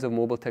cons of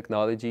mobile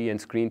technology and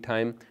screen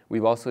time.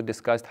 We've also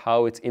discussed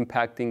how it's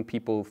impacting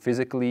people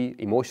physically,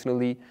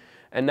 emotionally.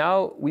 And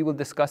now we will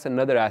discuss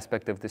another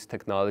aspect of this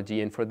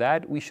technology. And for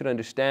that, we should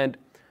understand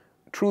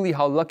truly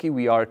how lucky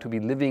we are to be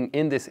living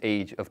in this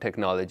age of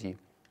technology.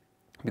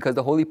 Because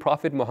the Holy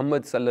Prophet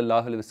Muhammad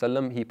sallallahu alaihi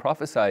wasallam, he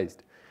prophesied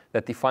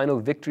that the final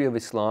victory of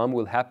Islam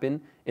will happen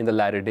in the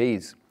latter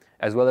days,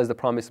 as well as the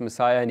promised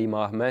Messiah and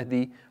Imam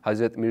Mahdi,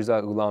 Hazrat Mirza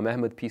Ghulam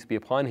Ahmad, peace be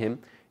upon him.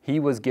 He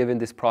was given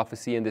this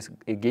prophecy and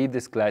gave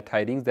this glad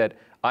tidings that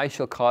I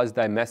shall cause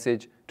thy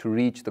message to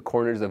reach the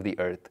corners of the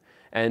earth.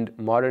 And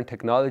modern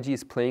technology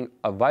is playing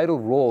a vital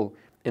role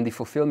in the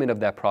fulfillment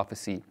of that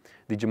prophecy.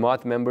 The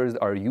Jamaat members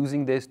are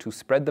using this to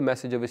spread the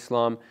message of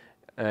Islam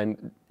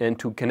and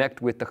to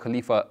connect with the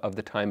Khalifa of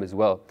the time as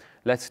well.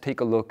 Let's take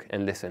a look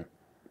and listen.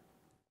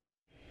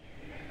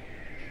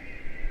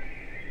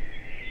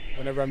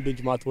 Whenever I'm doing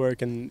Jamaat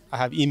work and I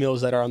have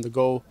emails that are on the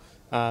go,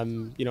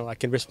 I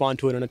can respond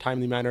to it in a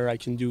timely manner. I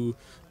can do,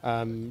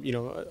 a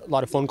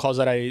lot of phone calls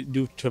that I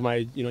do to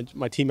my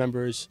team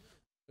members.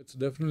 It's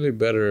definitely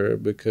better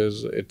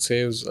because it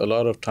saves a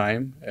lot of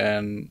time,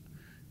 and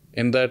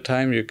in that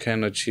time you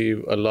can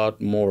achieve a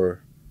lot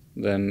more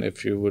than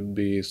if you would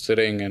be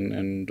sitting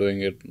and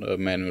doing it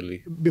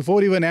manually.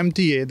 Before even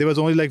MTA, there was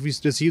only we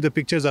received the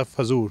pictures of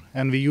Hazur,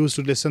 and we used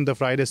to listen to the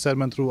Friday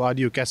sermon through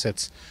audio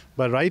cassettes.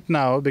 But right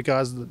now,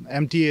 because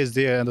MTA is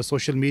there and the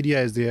social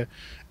media is there,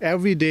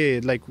 every day,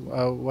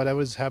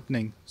 whatever is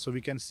happening, so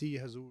we can see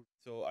Hazur.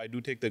 So I do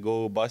take the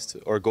Go bus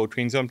or Go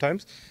train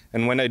sometimes.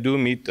 And when I do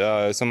meet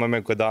some of my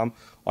Qadam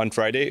on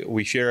Friday,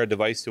 we share a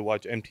device to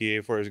watch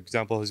MTA, for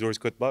example, Hazur's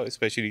Khutbah,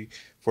 especially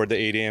for the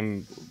 8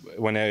 a.m.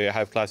 when I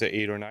have class at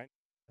 8 or 9.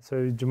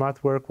 So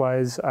Jamaat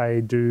work-wise, I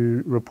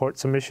do report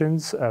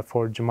submissions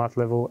for Jamaat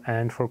level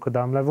and for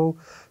Qadam level.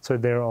 So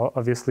they're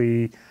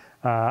obviously,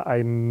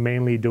 I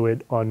mainly do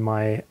it on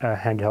my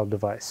handheld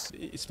device.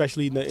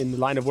 Especially in the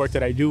line of work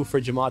that I do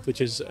for Jamaat, which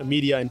is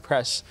media and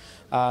press,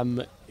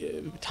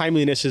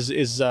 timeliness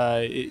is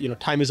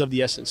time is of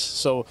the essence.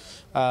 So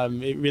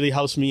it really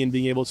helps me in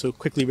being able to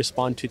quickly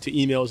respond to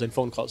emails and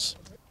phone calls.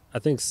 I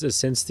think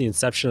since the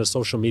inception of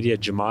social media,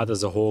 Jamaat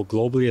as a whole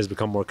globally has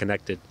become more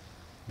connected.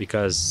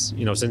 Because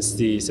since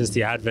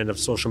the advent of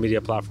social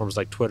media platforms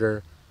like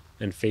Twitter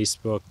and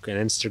Facebook and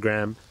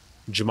Instagram,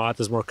 Jamaat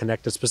is more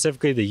connected,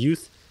 specifically the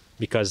youth,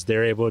 because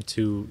they're able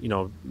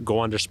to go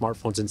on their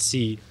smartphones and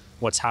see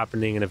what's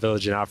happening in a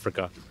village in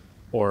Africa,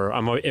 or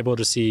I'm able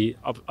to see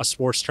a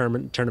sports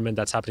tournament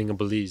that's happening in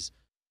Belize.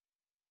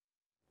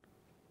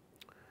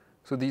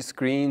 So these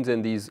screens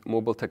and these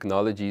mobile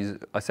technologies,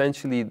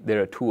 essentially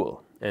they're a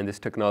tool, and this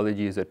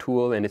technology is a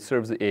tool and it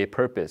serves a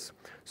purpose.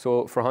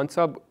 So for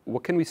Hansab,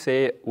 what can we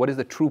say, what is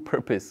the true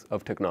purpose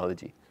of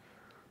technology?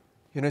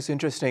 It's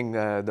interesting,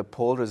 the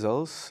poll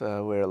results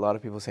where a lot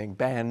of people saying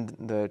ban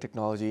the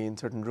technology in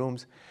certain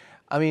rooms.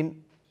 I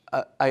mean,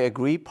 I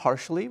agree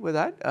partially with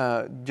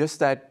that, just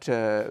that,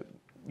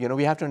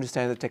 we have to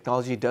understand that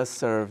technology does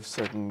serve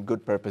certain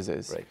good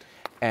purposes. Right.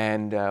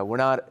 And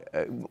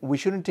we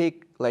shouldn't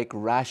take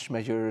rash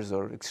measures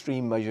or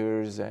extreme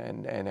measures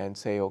and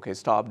say, okay,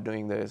 stop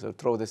doing this or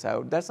throw this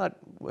out. That's not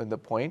the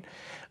point.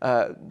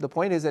 The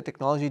point is that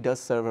technology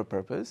does serve a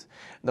purpose.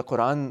 The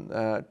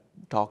Quran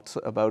talks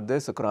about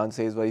this. The Quran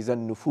says, وَإِذَا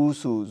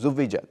النُّفُوسُ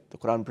زُوِّجَتْ. The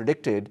Quran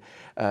predicted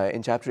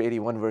in chapter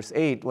 81, verse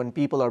 8, when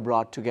people are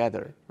brought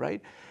together,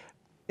 right?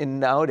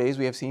 Nowadays,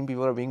 we have seen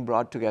people are being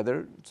brought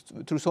together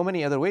through so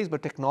many other ways,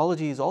 but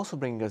technology is also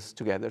bringing us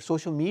together.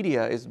 Social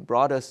media has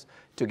brought us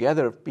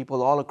together.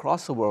 People all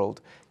across the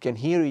world can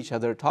hear each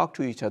other, talk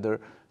to each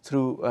other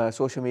through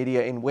social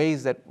media in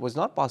ways that was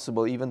not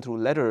possible even through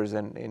letters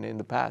and in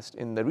the past,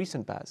 in the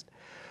recent past.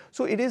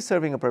 So it is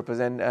serving a purpose,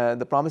 and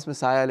the promised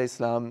Messiah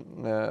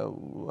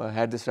ﷺ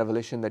had this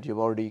revelation that you've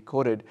already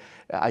quoted,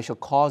 I shall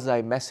cause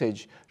thy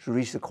message to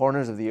reach the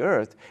corners of the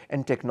earth,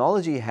 and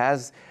technology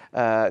has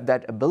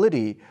that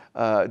ability,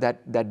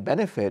 that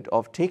benefit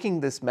of taking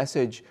this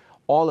message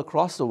all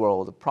across the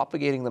world,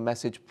 propagating the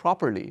message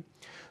properly.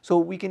 So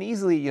we can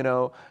easily,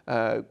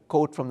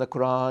 quote from the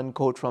Quran,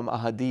 quote from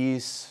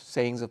ahadith,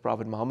 sayings of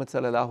Prophet Muhammad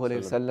sallallahu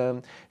alaihi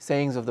wasallam,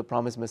 sayings of the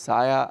promised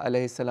Messiah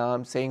alayhi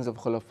salam, sayings of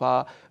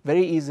Khulafa.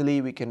 Very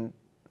easily we can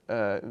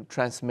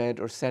transmit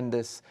or send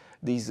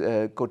these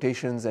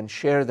quotations and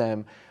share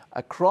them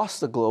across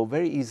the globe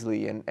very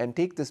easily and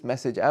take this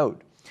message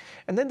out.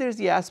 And then there's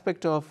the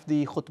aspect of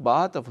the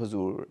khutbat of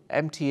Huzur,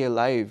 MTA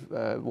Live,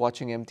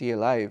 watching MTA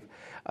Live.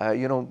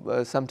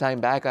 Some time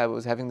back I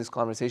was having this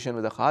conversation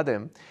with a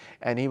khadim,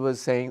 and he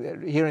was saying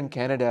that here in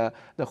Canada,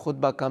 the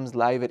khutbah comes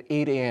live at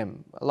 8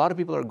 a.m. A lot of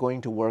people are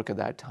going to work at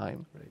that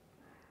time. Right.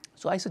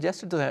 So I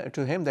suggested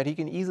to him that he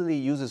can easily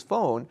use his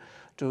phone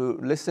to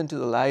listen to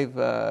the live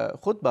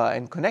khutbah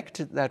and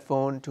connect that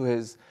phone to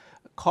his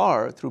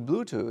car through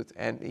Bluetooth,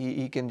 and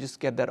he can just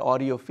get that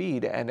audio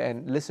feed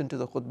and listen to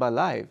the khutbah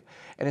live.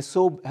 And it's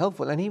so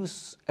helpful, and he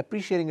was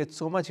appreciating it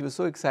so much. He was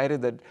so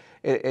excited that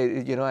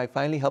I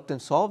finally helped him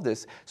solve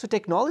this. So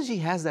technology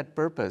has that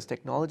purpose.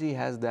 Technology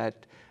has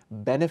that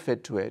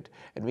benefit to it,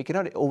 and we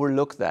cannot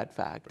overlook that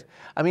fact.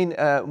 I mean,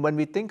 when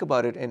we think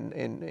about it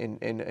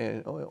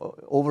in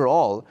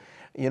overall,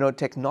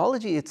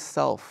 technology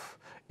itself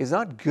is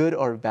not good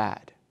or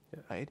bad.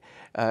 Right?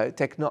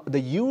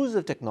 The use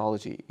of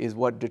technology is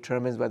what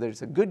determines whether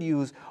it's a good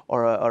use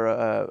or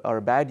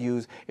a bad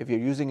use. If you're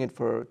using it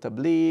for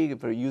tabligh,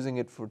 if you're using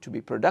it to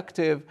be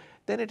productive,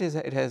 then it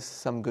has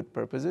some good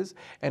purposes.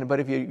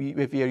 But if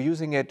you're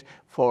using it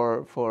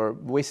for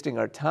wasting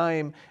our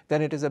time,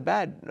 then it is a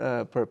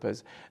bad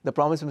purpose. The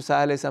promised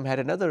Messiah had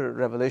another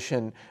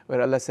revelation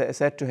where Allah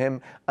said to him,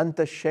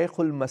 "Anta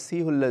Shaykhul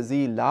Masihul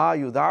Lazi la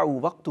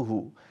yuda'u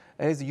waqtuhu."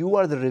 As you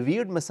are the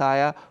revered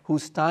Messiah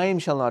whose time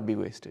shall not be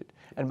wasted.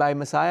 And by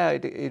Messiah,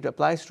 it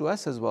applies to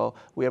us as well.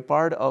 We are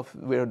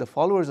the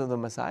followers of the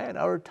Messiah, and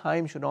our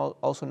time should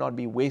also not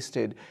be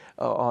wasted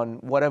on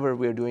whatever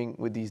we're doing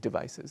with these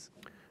devices.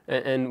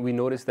 And we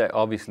notice that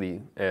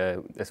obviously,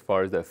 as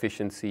far as the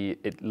efficiency,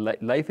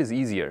 life is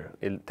easier.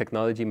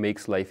 Technology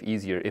makes life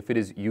easier if it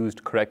is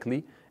used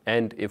correctly,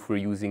 and if we're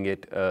using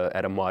it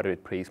at a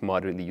moderate pace,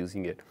 moderately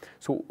using it.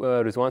 So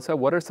Rizwan Sahab,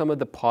 what are some of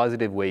the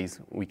positive ways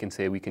we can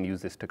say we can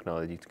use this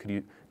technology? Could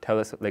you tell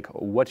us,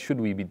 what should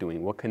we be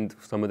doing? What can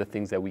some of the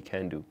things that we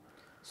can do?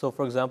 So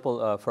for example,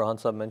 Farhan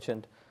Sahab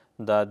mentioned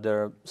that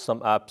there are some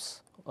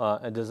apps,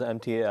 and there's an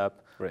MTA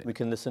app. Right. We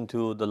can listen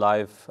to the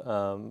live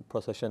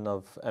procession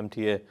of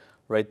MTA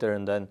right there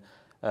and then.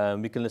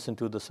 We can listen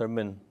to the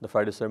sermon, the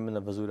Friday sermon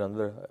of Huzur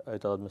Anwar,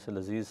 Ayatollah Masih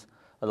Aziz,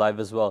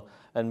 live as well.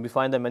 And we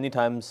find that many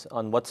times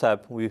on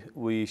WhatsApp,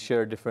 we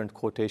share different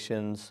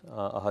quotations,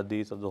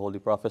 ahadith of the Holy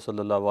Prophet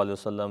sallallahu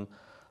alaihi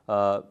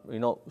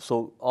wasallam.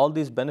 So all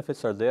these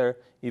benefits are there.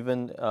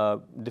 Even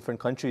different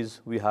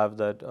countries we have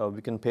that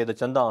we can pay the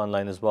chanda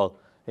online as well,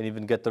 and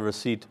even get the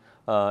receipt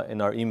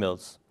in our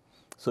emails.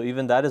 So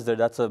even that is there.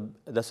 That's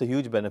a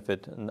huge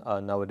benefit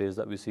nowadays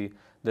that we see.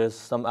 There's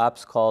some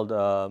apps called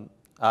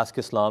Ask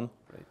Islam.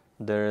 Right.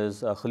 There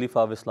is a Khalifa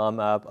of Islam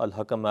app, Al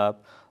Hakam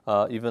app.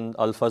 Even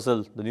Al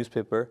Fazl, the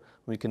newspaper,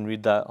 we can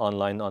read that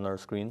online on our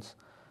screens.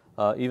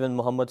 Even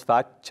Muhammad's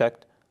Fact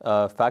Check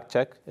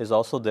is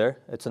also there.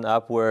 It's an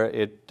app where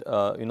it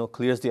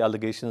clears the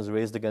allegations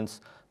raised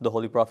against the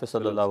Holy Prophet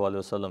sallallahu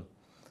alaihi wasallam.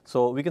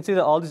 So we can see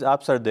that all these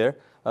apps are there.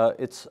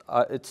 It's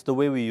the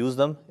way we use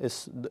them.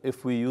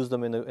 If we use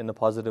them in a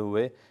positive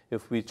way,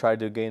 if we try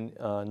to gain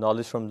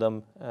knowledge from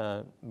them,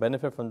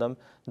 benefit from them,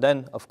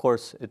 then of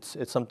course it's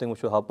something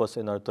which will help us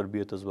in our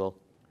tarbiyat as well.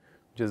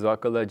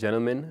 Jazakallah,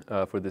 gentlemen,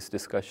 for this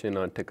discussion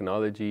on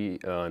technology,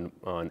 on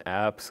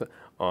apps,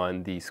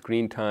 on the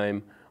screen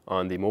time,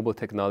 on the mobile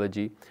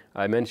technology.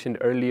 I mentioned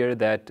earlier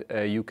that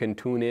you can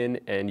tune in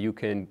and you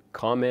can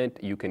comment,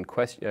 you can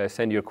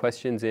send your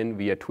questions in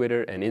via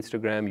Twitter and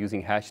Instagram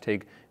using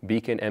hashtag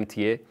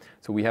BeaconMTA.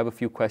 So we have a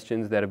few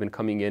questions that have been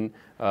coming in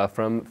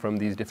from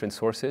these different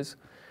sources.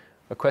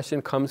 A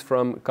question comes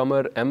from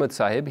Kamar Ahmed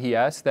Sahib. He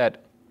asks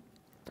that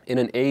in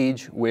an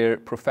age where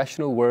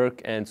professional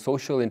work and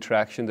social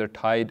interactions are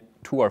tied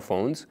to our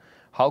phones,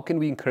 how can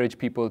we encourage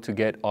people to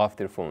get off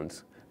their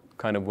phones?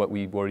 Kind of what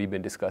we've already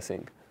been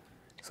discussing.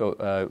 So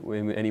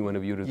any one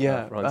of you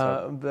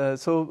to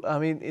so I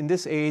mean, in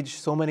this age,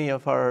 so many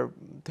of our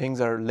things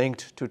are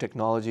linked to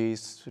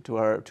technologies,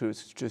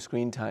 to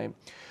screen time.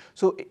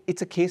 So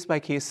it's a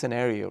case-by-case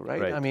scenario,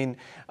 right? I mean,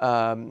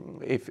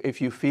 if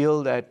you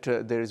feel that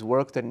there is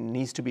work that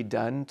needs to be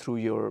done through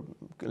your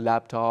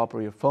laptop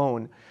or your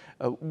phone,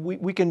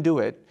 we can do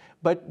it.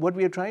 But what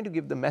we are trying to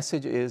give the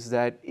message is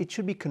that it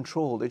should be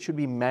controlled, it should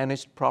be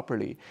managed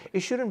properly.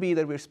 It shouldn't be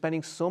that we're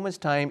spending so much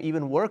time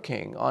even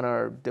working on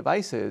our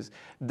devices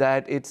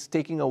that it's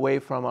taking away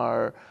from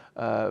our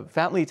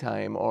family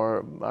time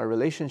or our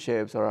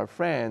relationships or our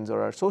friends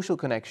or our social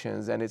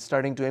connections, and it's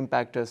starting to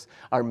impact us,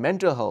 our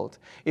mental health.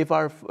 If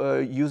our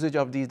usage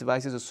of these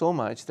devices is so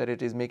much that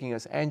it is making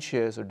us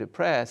anxious or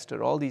depressed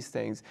or all these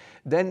things,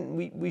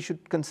 then we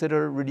should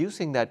consider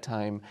reducing that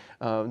time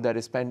that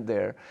is spent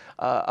there.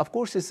 Of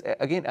course,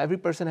 again, every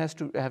person has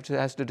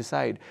to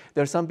decide.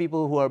 There are some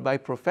people who are by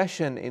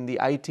profession in the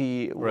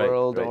IT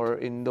world or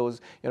in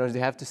those, they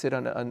have to sit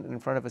in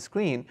front of a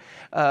screen.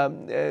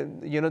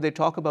 They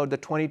talk about the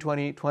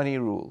 20-20-20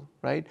 rule,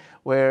 right?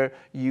 Where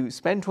you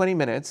spend 20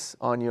 minutes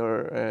on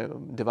your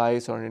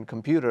device or on your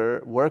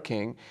computer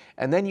working,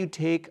 and then you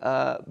take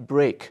a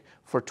break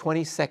for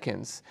 20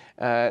 seconds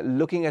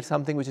looking at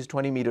something which is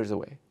 20 meters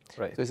away.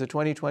 Right. So it's a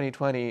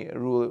 20-20-20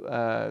 rule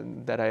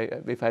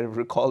if I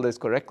recall this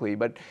correctly.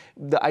 But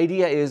the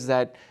idea is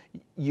that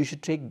you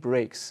should take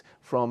breaks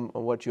from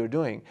what you're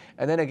doing.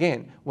 And then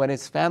again, when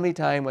it's family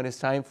time, when it's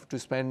time to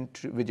spend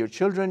with your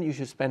children, you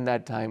should spend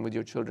that time with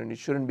your children. It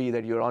shouldn't be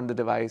that you're on the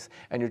device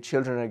and your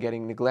children are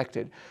getting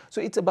neglected. So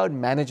it's about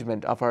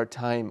management of our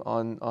time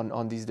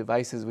on these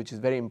devices, which is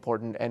very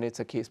important, and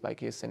it's a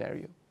case-by-case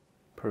scenario.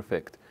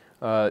 Perfect.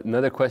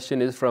 Another question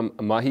is from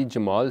Mahi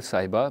Jamal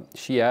Sahiba.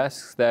 She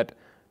asks that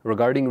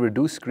regarding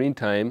reduced screen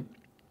time,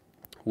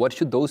 what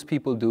should those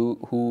people do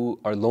who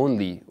are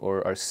lonely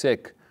or are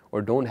sick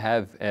or don't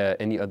have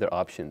any other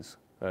options?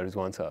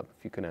 Rizwan Saab,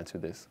 if you can answer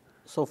this.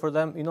 So for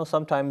them,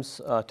 sometimes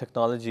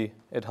technology,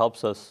 it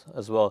helps us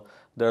as well.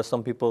 There are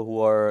some people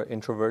who are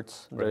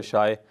introverts, they're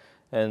shy,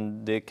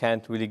 and they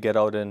can't really get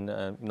out and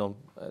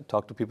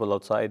talk to people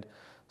outside.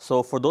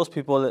 So for those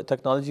people,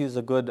 technology is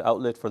a good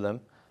outlet for them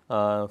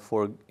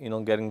for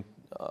getting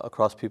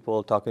across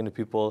people, talking to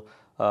people,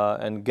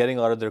 and getting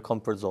out of their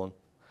comfort zone.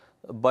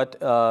 But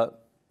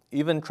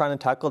even trying to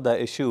tackle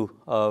that issue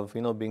of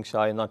being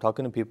shy and not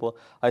talking to people,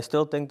 I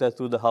still think that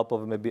through the help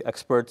of maybe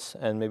experts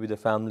and maybe their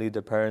family,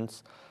 their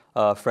parents,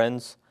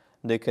 friends,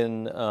 they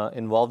can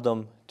involve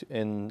them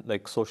in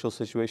like social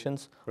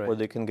situations where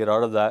they can get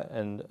out of that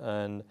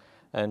and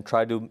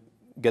try to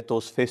get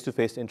those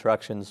face-to-face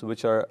interactions,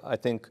 which are, I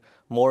think,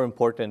 more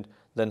important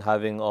than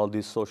having all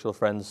these social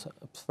friends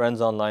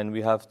online.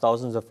 We have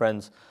thousands of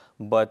friends,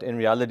 but in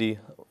reality,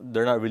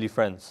 they're not really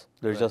friends.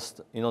 They're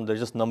just, they're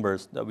just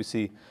numbers that we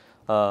see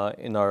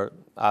in our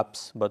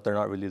apps, but they're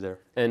not really there.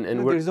 And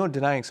there's no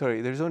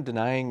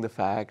denying the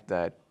fact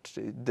that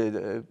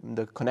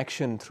the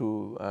connection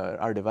through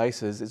our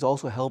devices is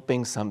also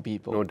helping some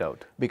people. No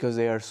doubt. Because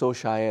they are so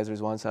shy, as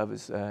Rizwan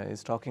Saab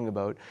is talking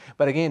about.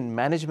 But again,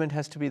 management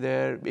has to be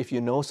there. If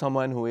you know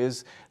someone who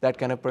is that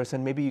kind of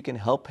person, maybe you can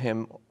help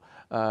him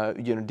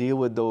deal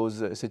with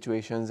those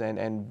situations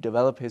and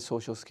develop his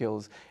social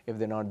skills if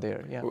they're not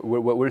there. Yeah.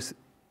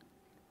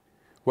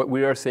 What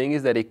we are saying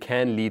is that it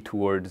can lead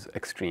towards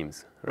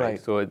extremes,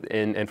 right? So,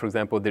 and for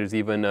example, there's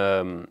even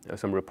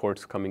some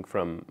reports coming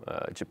from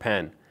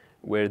Japan,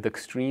 where the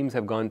extremes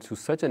have gone to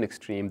such an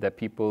extreme that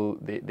people,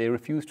 they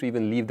refuse to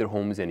even leave their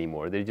homes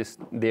anymore.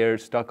 They're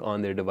stuck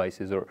on their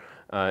devices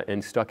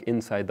and stuck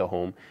inside the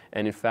home.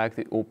 And in fact,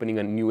 opening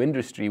a new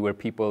industry where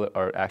people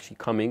are actually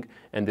coming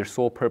and their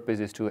sole purpose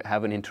is to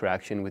have an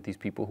interaction with these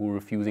people who are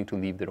refusing to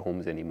leave their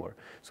homes anymore.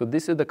 So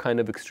this is the kind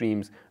of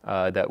extremes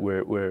that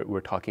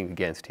we're talking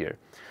against here.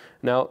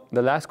 Now,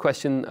 the last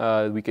question,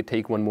 we could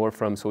take one more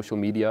from social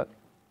media.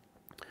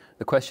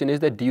 The question is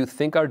that, do you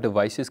think our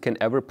devices can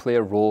ever play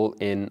a role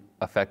in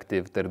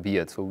effective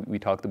tarbiyat? So we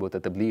talked about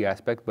the tabligh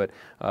aspect, but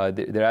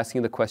they're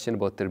asking the question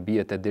about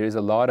tarbiyat, that there is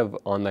a lot of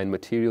online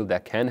material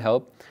that can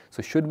help.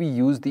 So should we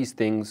use these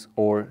things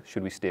or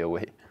should we stay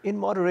away? In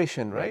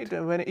moderation, right?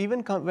 When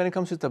it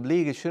comes to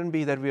tabligh, it shouldn't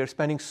be that we are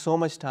spending so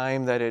much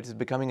time that it's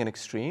becoming an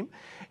extreme.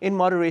 In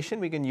moderation,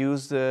 we can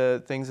use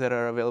the things that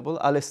are available.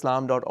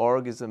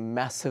 alislam.org is a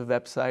massive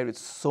website with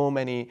so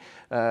many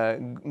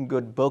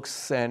good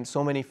books and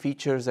so many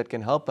features that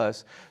can help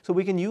us. So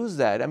we can use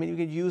that. I mean, we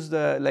can use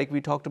like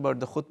we talked about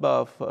the khutbah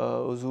of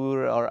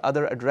Huzur or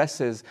other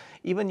addresses.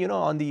 Even,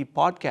 on the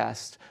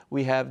podcast,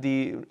 we have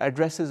the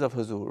addresses of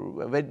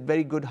Huzur,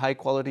 very good high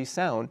quality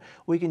sound.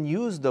 We can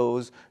use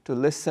those to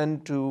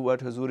listen to what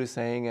Huzur is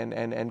saying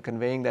and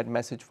conveying that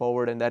message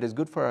forward, and that is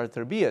good for our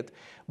tarbiyat.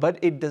 But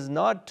it does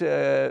not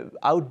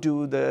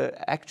outdo the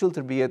actual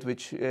tarbiyat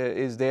which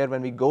is there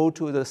when we go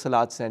to the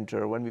Salat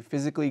center, when we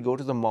physically go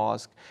to the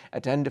mosque,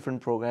 attend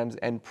different programs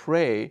and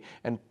pray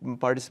and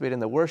participate in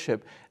the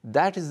worship.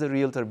 That is the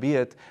real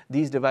tarbiyat.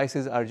 These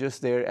devices are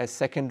just there as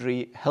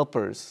secondary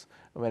helpers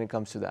when it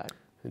comes to that.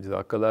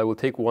 Jazakallah. We'll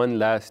take one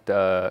last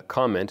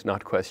comment,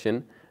 not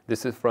question.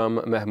 This is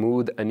from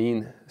Mahmood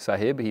Aneen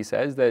Sahib. He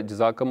says that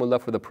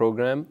Jazakumullah for the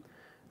program.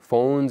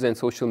 Phones and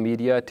social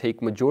media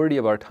take majority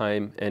of our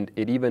time, and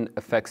it even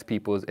affects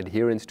people's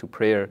adherence to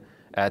prayer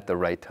at the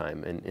right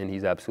time. And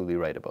he's absolutely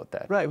right about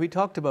that. Right, we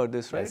talked about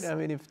this, right? Yes. I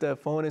mean, if the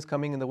phone is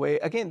coming in the way,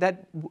 again,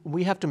 that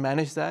we have to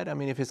manage that. I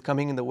mean, if it's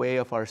coming in the way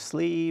of our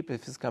sleep,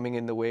 if it's coming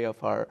in the way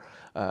of our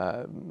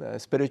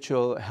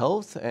spiritual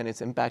health and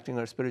it's impacting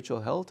our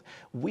spiritual health,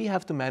 we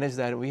have to manage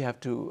that and we have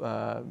to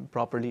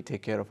properly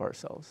take care of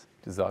ourselves.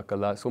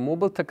 Jazakallah. So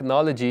mobile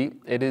technology,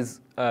 it is,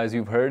 as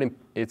you've heard,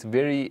 it's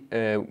very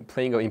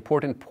playing an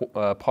important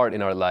part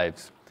in our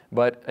lives.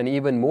 But an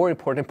even more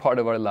important part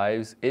of our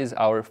lives is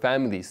our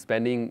families,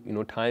 spending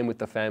time with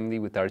the family,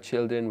 with our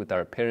children, with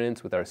our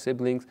parents, with our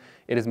siblings.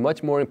 It is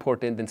much more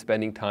important than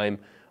spending time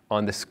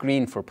on the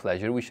screen for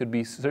pleasure. We should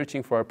be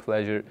searching for our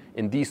pleasure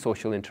in these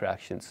social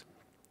interactions.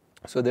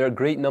 So there are a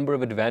great number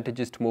of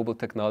advantages to mobile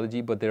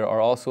technology, but there are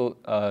also,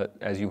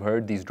 as you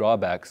heard, these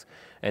drawbacks.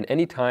 And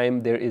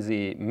anytime there is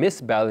a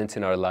misbalance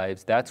in our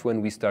lives, that's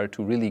when we start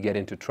to really get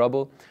into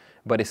trouble.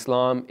 But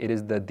Islam, it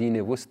is the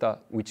Deen-e-Wusta,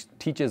 which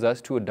teaches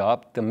us to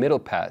adopt the middle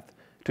path,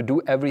 to do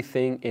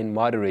everything in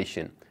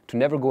moderation, to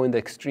never go in the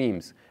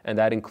extremes. And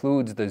that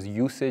includes the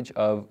usage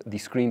of the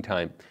screen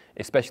time,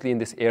 especially in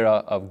this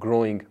era of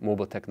growing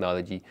mobile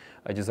technology.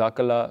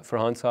 Jazakallah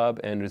Farhan Saab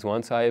and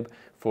Rizwan Saib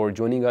for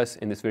joining us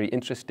in this very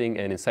interesting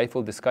and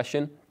insightful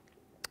discussion.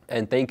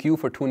 And thank you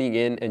for tuning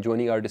in and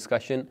joining our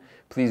discussion.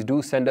 Please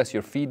do send us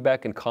your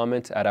feedback and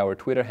comments at our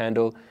Twitter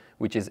handle,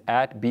 which is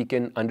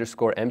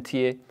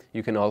 @beacon_MTA.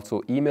 You can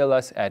also email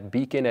us at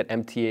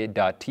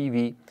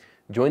beacon@mta.tv.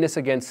 Join us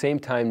again same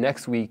time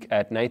next week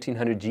at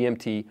 1900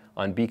 GMT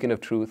on Beacon of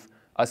Truth.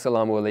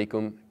 Assalamu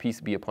alaikum.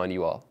 Peace be upon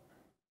you all.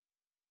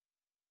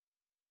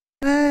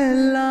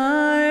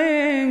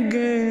 फैलाएंगे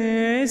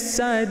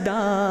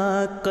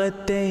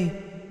सदाकतें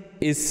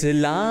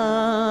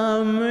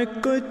इस्लाम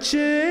कुछ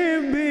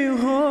भी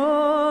हो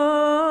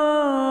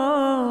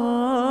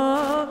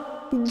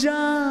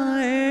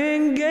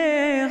जाएंगे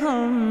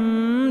हम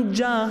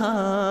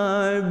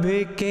जहाँ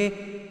भी के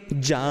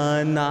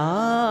जाना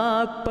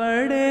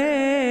पड़े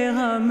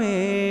हमें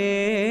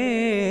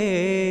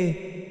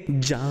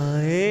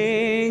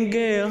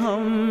जाएंगे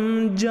हम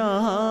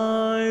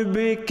जहाँ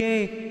भी के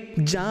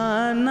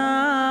जाना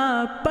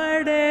पड़े